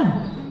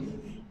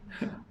Son.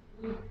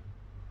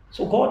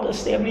 So God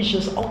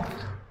establishes oath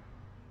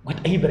with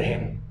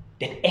Abraham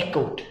that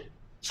echoed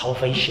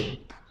salvation.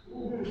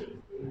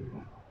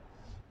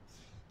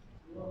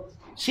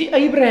 See,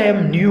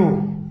 Abraham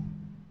knew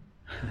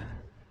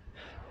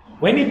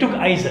when he took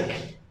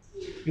Isaac.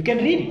 You can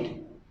read it.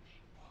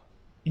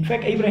 In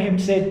fact, Abraham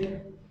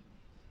said,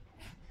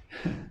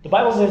 the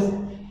Bible says,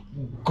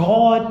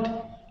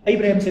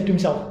 Abraham said to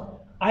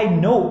himself, I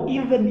know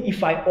even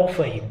if I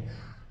offer him,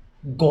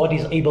 God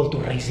is able to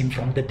raise him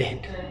from the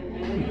dead.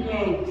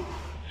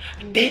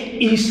 That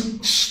is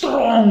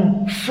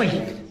strong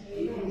faith.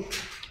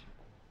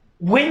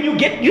 When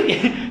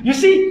you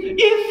see,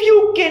 if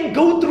you can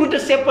go through the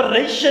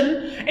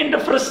separation and the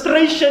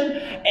frustration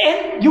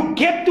and you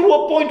get to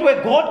a point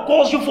where God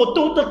calls you for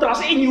total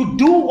trust and you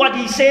do what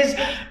He says,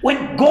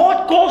 when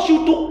God calls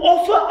you to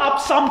offer up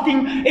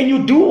something and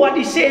you do what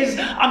He says,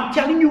 I'm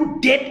telling you,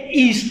 that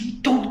is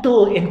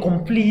total and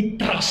complete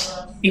trust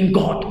in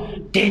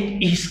God.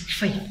 That is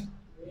faith.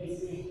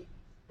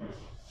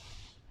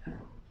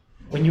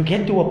 When you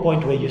get to a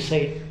point where you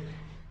say,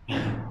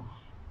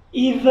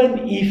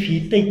 even if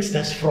He takes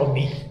this from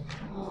me,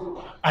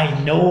 I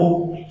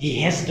know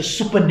He has the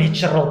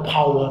supernatural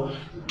power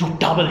to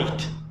double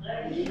it.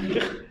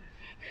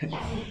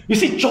 You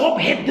see,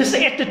 Job had this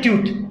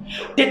attitude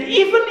that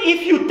even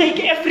if you take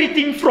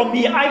everything from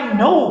me, I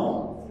know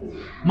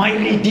my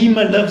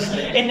Redeemer lives.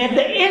 And at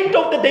the end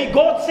of the day,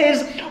 God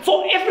says,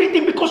 for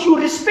everything, because you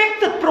respect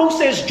the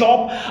process,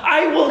 Job,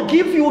 I will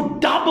give you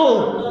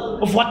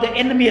double of what the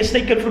enemy has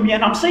taken from you.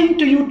 And I'm saying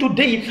to you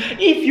today,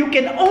 if you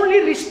can only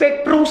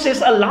respect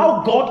process,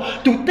 allow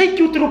God to take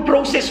you through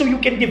process so you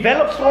can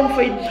develop strong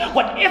faith.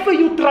 Whatever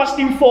you trust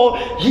Him for,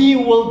 He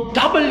will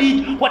double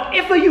it.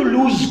 Whatever you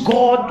lose,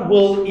 God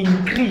will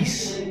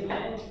increase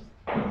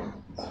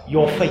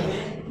your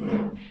faith.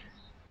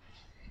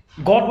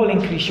 God will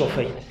increase your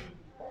faith.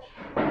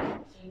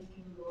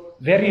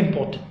 Very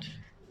important.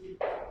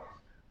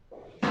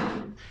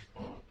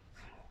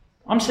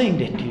 I'm saying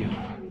that to you.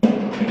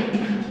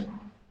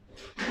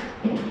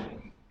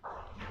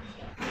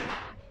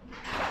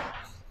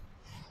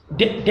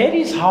 That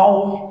is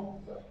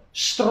how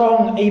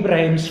strong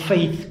Abraham's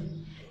faith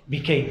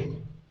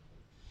became.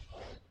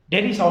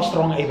 That is how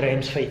strong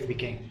Abraham's faith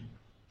became.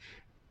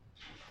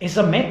 As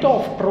a matter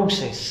of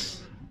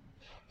process,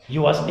 he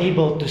was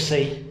able to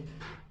say,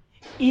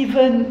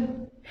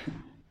 even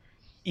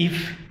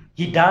if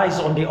he dies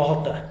on the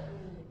altar,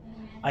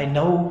 I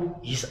know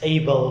He's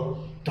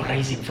able to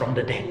raise him from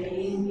the dead.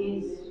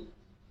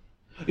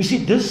 You see,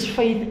 this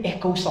faith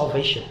echoes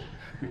salvation.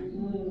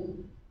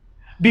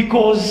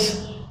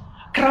 Because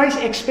Christ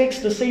expects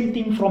the same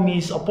thing from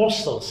His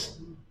apostles.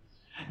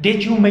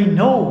 That you may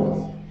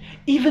know,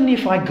 even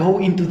if I go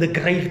into the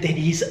grave, that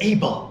He is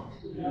able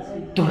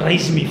to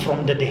raise me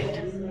from the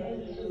dead.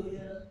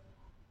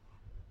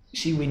 You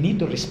see, we need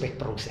to respect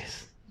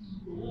process.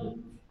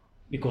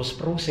 Because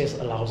process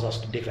allows us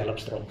to develop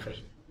strong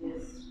faith.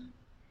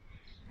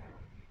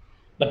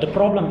 But the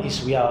problem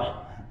is we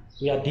are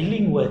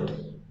dealing with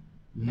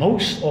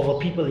most of the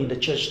people in the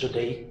church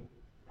today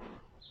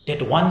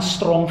that want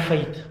strong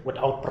faith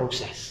without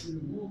process.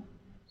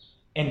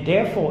 And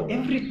therefore,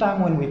 every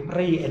time when we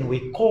pray and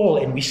we call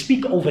and we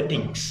speak over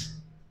things,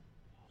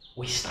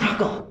 we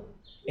struggle.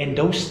 And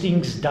those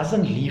things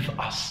doesn't leave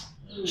us.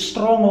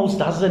 Strongholds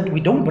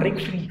we don't break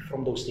free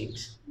from those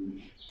things.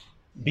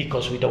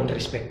 Because we don't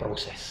respect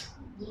process.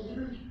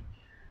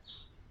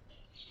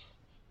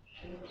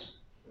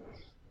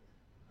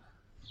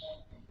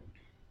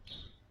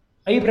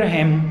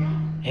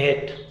 Abraham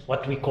had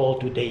what we call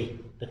today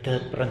the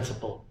third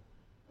principle: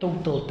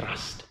 total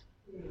trust,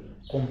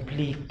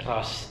 complete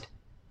trust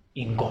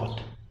in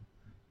God.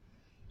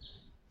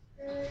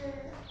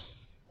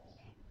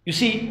 You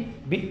see,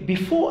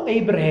 before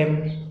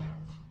Abraham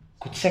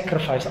could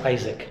sacrifice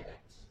Isaac,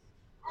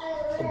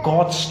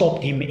 God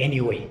stopped him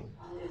anyway.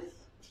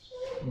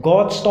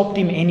 God stopped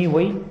him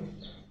anyway,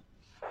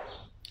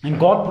 and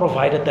God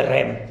provided the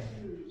ram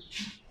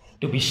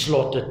to be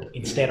slaughtered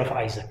instead of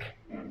Isaac.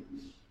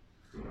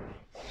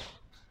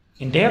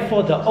 And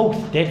therefore the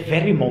oath that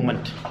very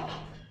moment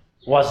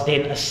was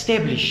then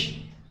established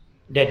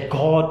that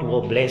God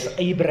will bless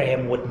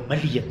Abraham with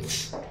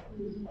millions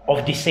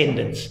of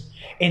descendants,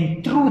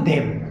 and through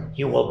them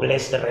He will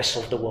bless the rest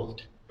of the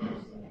world.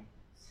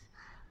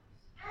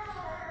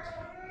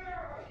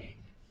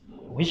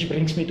 Which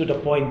brings me to the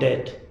point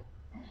that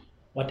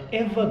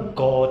whatever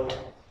God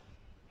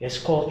has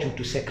called you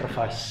to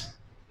sacrifice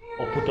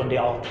or put on the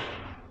altar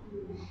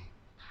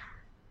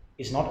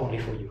is not only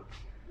for you.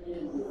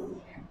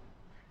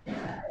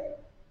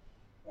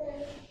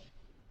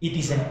 It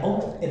is an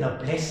oath and a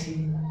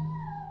blessing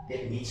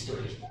that needs to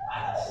reach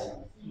others.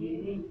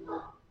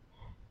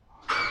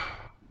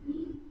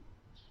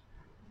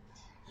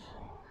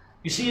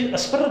 You see, a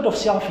spirit of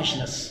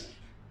selfishness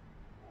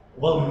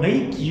will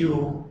make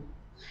you,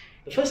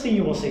 the first thing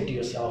you will say to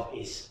yourself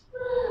is,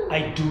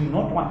 I do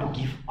not want to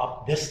give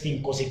up this thing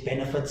because it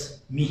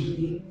benefits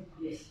me.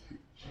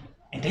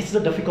 And that's the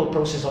difficult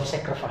process of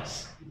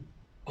sacrifice.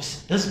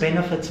 Because this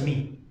benefits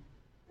me.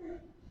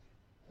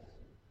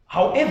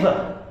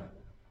 However,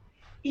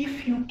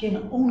 if you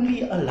can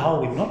only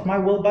allow him, not my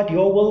will, but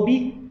your will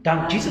be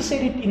done. Jesus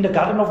said it in the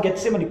Garden of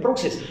Gethsemane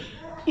process.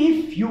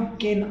 If you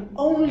can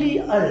only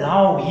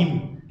allow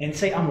him and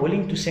say, I'm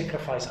willing to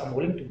sacrifice, I'm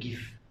willing to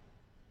give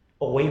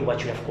away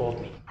what you have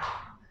called me.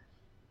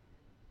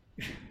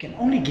 If you can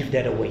only give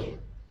that away,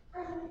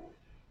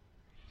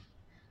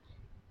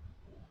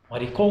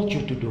 what he called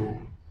you to do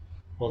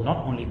will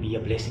not only be a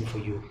blessing for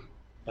you,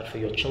 but for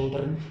your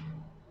children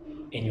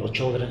and your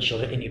children's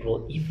children, and it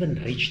will even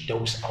reach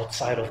those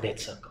outside of that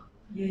circle.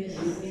 Yes.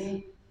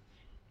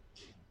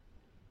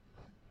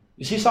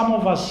 You see, some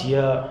of us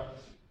here,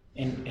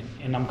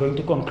 and I'm going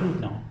to conclude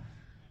now,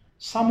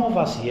 some of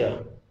us here,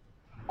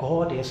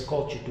 God has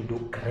called you to do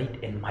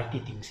great and mighty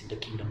things in the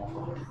kingdom of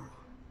God.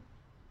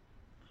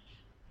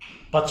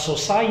 But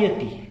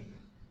society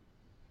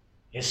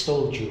has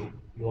told you,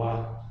 you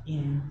are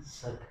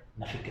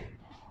insignificant.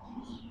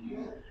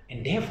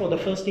 And therefore, the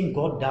first thing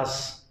God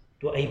does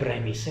to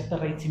Abraham, he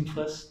separates him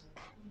first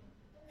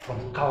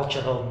from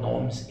cultural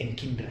norms and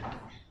kindred.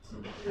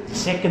 The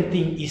second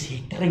thing is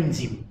he trains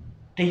him,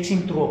 takes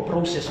him through a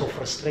process of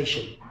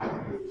frustration.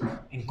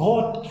 And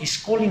God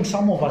is calling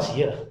some of us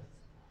here.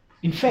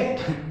 In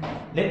fact,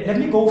 let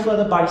me go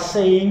further by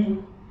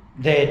saying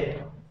that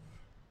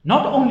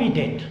not only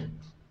that,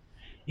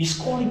 He's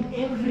calling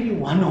every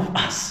one of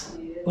us,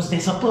 because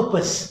there's a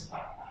purpose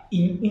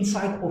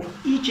inside of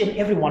each and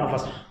every one of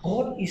us.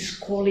 God is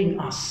calling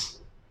us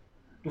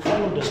to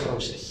follow this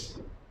process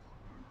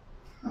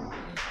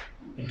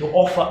and to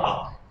offer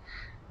up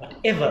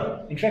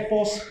whatever. In fact,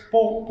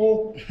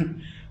 Paul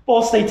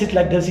states it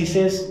like this. He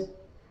says,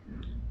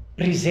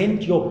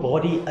 present your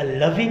body a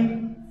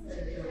living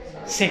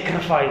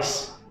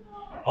sacrifice,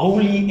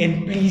 holy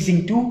and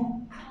pleasing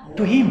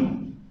to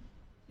Him.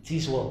 It's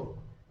His will.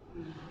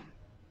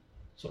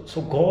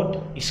 So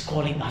God is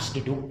calling us to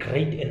do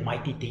great and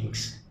mighty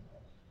things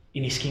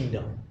in His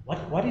kingdom.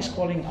 What He's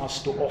calling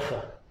us to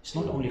offer is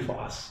not only for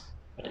us,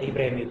 but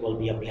Abraham, it will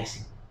be a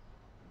blessing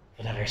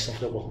for the rest of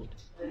the world.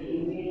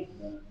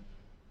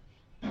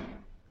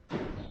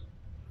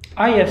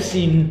 I have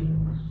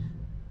seen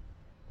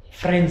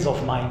friends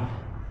of mine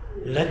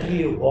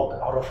literally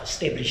walk out of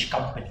established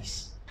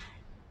companies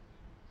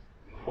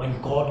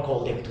when God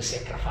called them to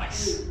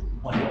sacrifice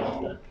on the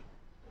altar.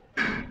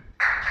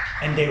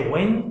 And they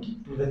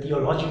went to the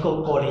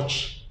theological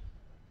college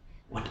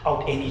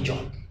without any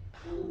job.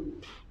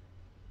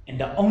 And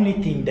the only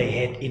thing they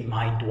had in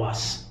mind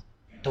was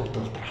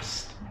total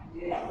trust.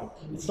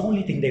 It's the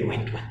only thing they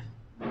went with.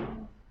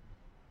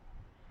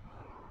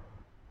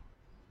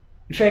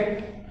 In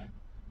fact,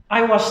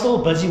 I was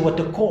still busy with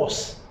the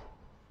course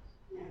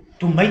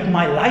to make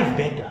my life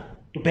better,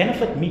 to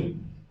benefit me.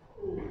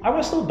 I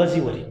was still busy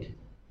with it.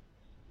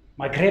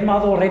 My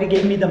grandmother already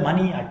gave me the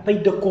money. I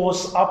paid the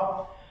course up.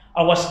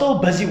 I was still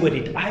busy with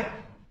it.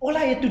 All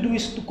I had to do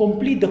is to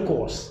complete the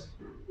course.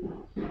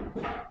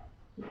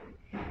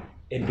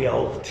 And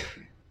behold,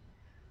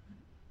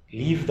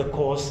 leave the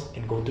course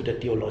and go to the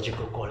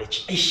theological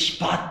college.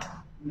 But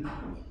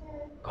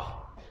go.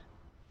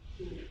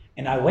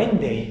 And I went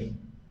there,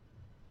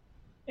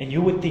 and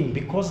you would think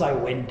because I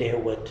went there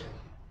with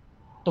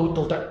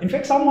total trust. In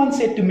fact, someone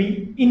said to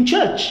me in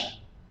church,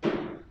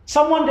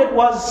 someone that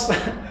was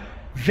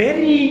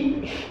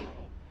very,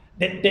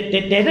 that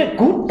had a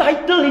good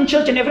title in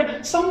church and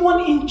everything,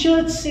 someone in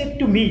church said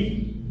to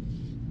me,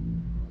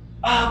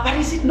 but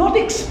is it not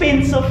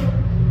expensive?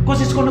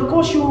 Because it's going to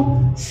cost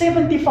you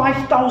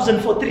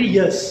 75,000 for 3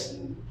 years.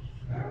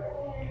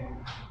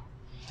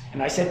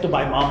 And I said to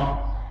my mom,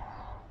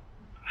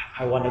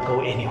 I want to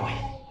go anyway.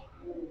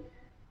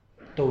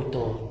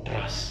 Total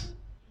trust.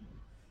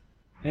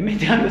 Let me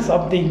tell you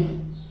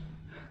something.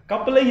 A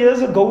couple of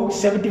years ago,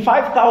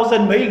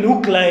 75,000 may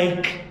look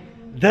like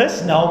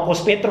this now,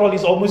 because petrol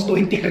is almost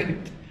 20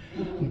 rand.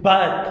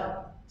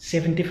 But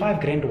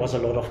 75 grand was a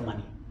lot of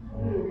money.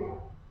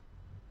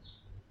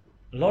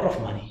 A lot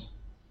of money.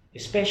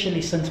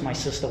 Especially since my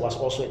sister was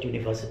also at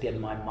university and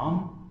my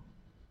mom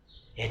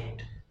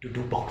had to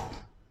do both.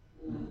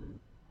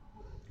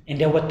 And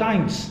there were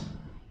times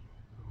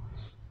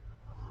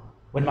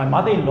when my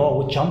mother-in-law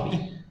would jump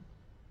in.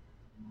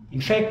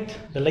 In fact,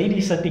 the lady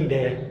sitting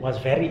there was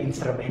very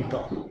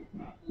instrumental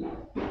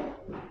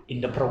in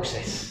the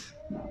process.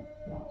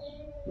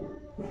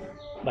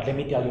 But let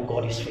me tell you,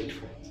 God is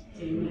faithful.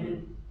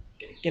 Amen.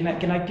 Can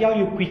I tell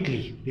you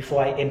quickly,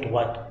 before I end,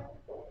 what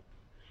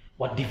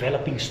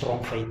developing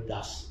strong faith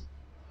does?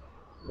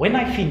 When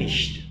I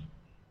finished,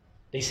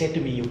 they said to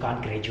me, you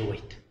can't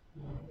graduate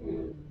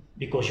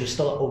because you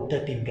still owe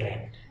 13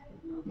 grand.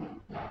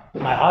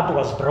 My heart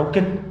was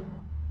broken.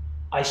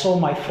 I saw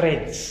my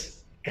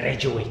friends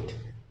graduate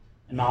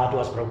and my heart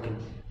was broken.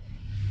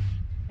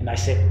 And I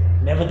said,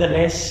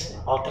 nevertheless,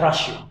 I'll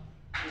trust you.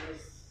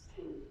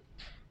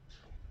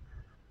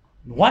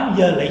 1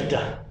 year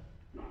later,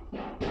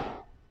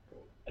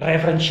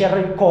 Reverend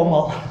Sherry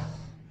Cormel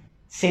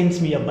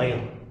sends me a mail,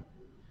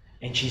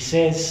 and she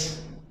says,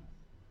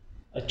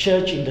 a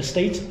church in the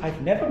States,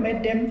 I've never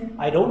met them,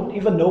 I don't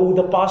even know who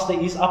the pastor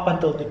is up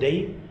until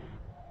today,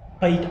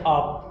 paid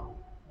up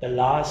the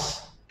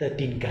last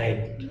 13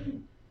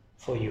 grand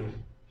for you.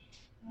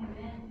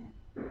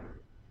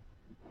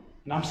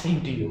 And I'm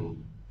saying to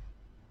you,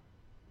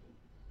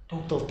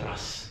 total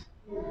trust,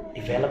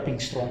 developing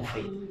strong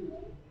faith,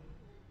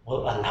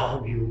 will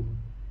allow you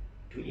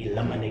to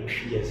eliminate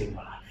fears in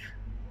your life.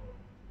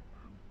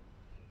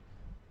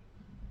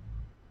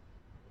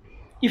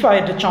 If I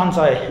had the chance,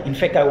 in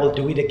fact, I will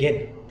do it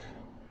again.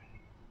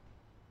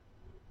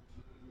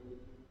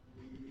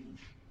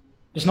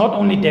 It's not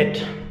only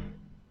that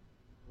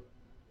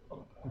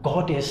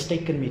God has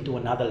taken me to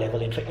another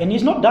level, in fact, and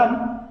He's not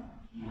done.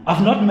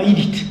 I've not made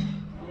it.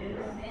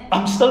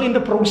 I'm still in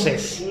the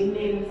process.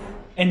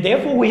 And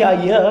therefore we are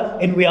here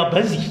and we are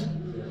busy.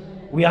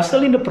 We are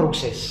still in the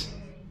process.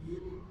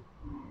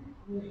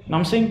 And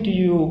I'm saying to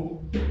you,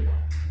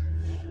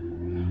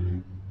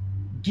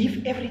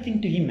 give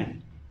everything to Him,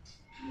 man.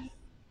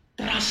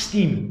 Trust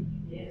Him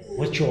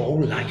with your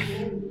whole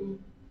life.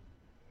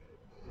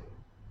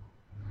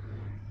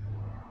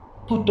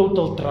 Put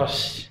total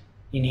trust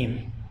in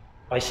Him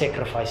by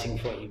sacrificing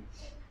for Him.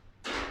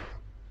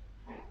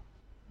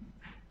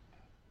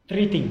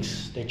 3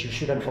 things that you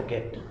shouldn't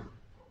forget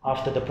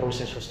after the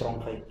process for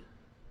strong faith.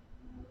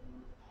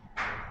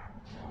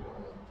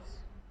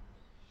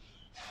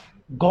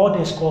 God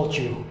has called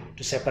you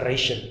to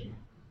separation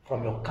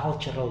from your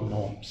cultural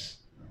norms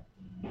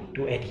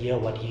to adhere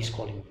what He's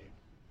calling you.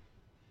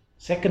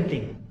 Second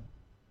thing,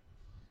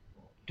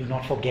 do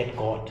not forget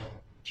God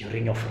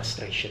during your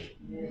frustration.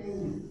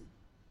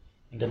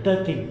 And the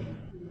third thing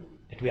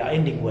that we are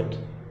ending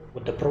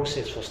with the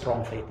process for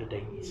strong faith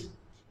today is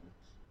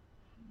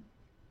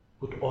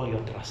put all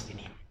your trust in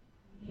Him.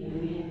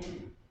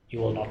 You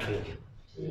will not fail.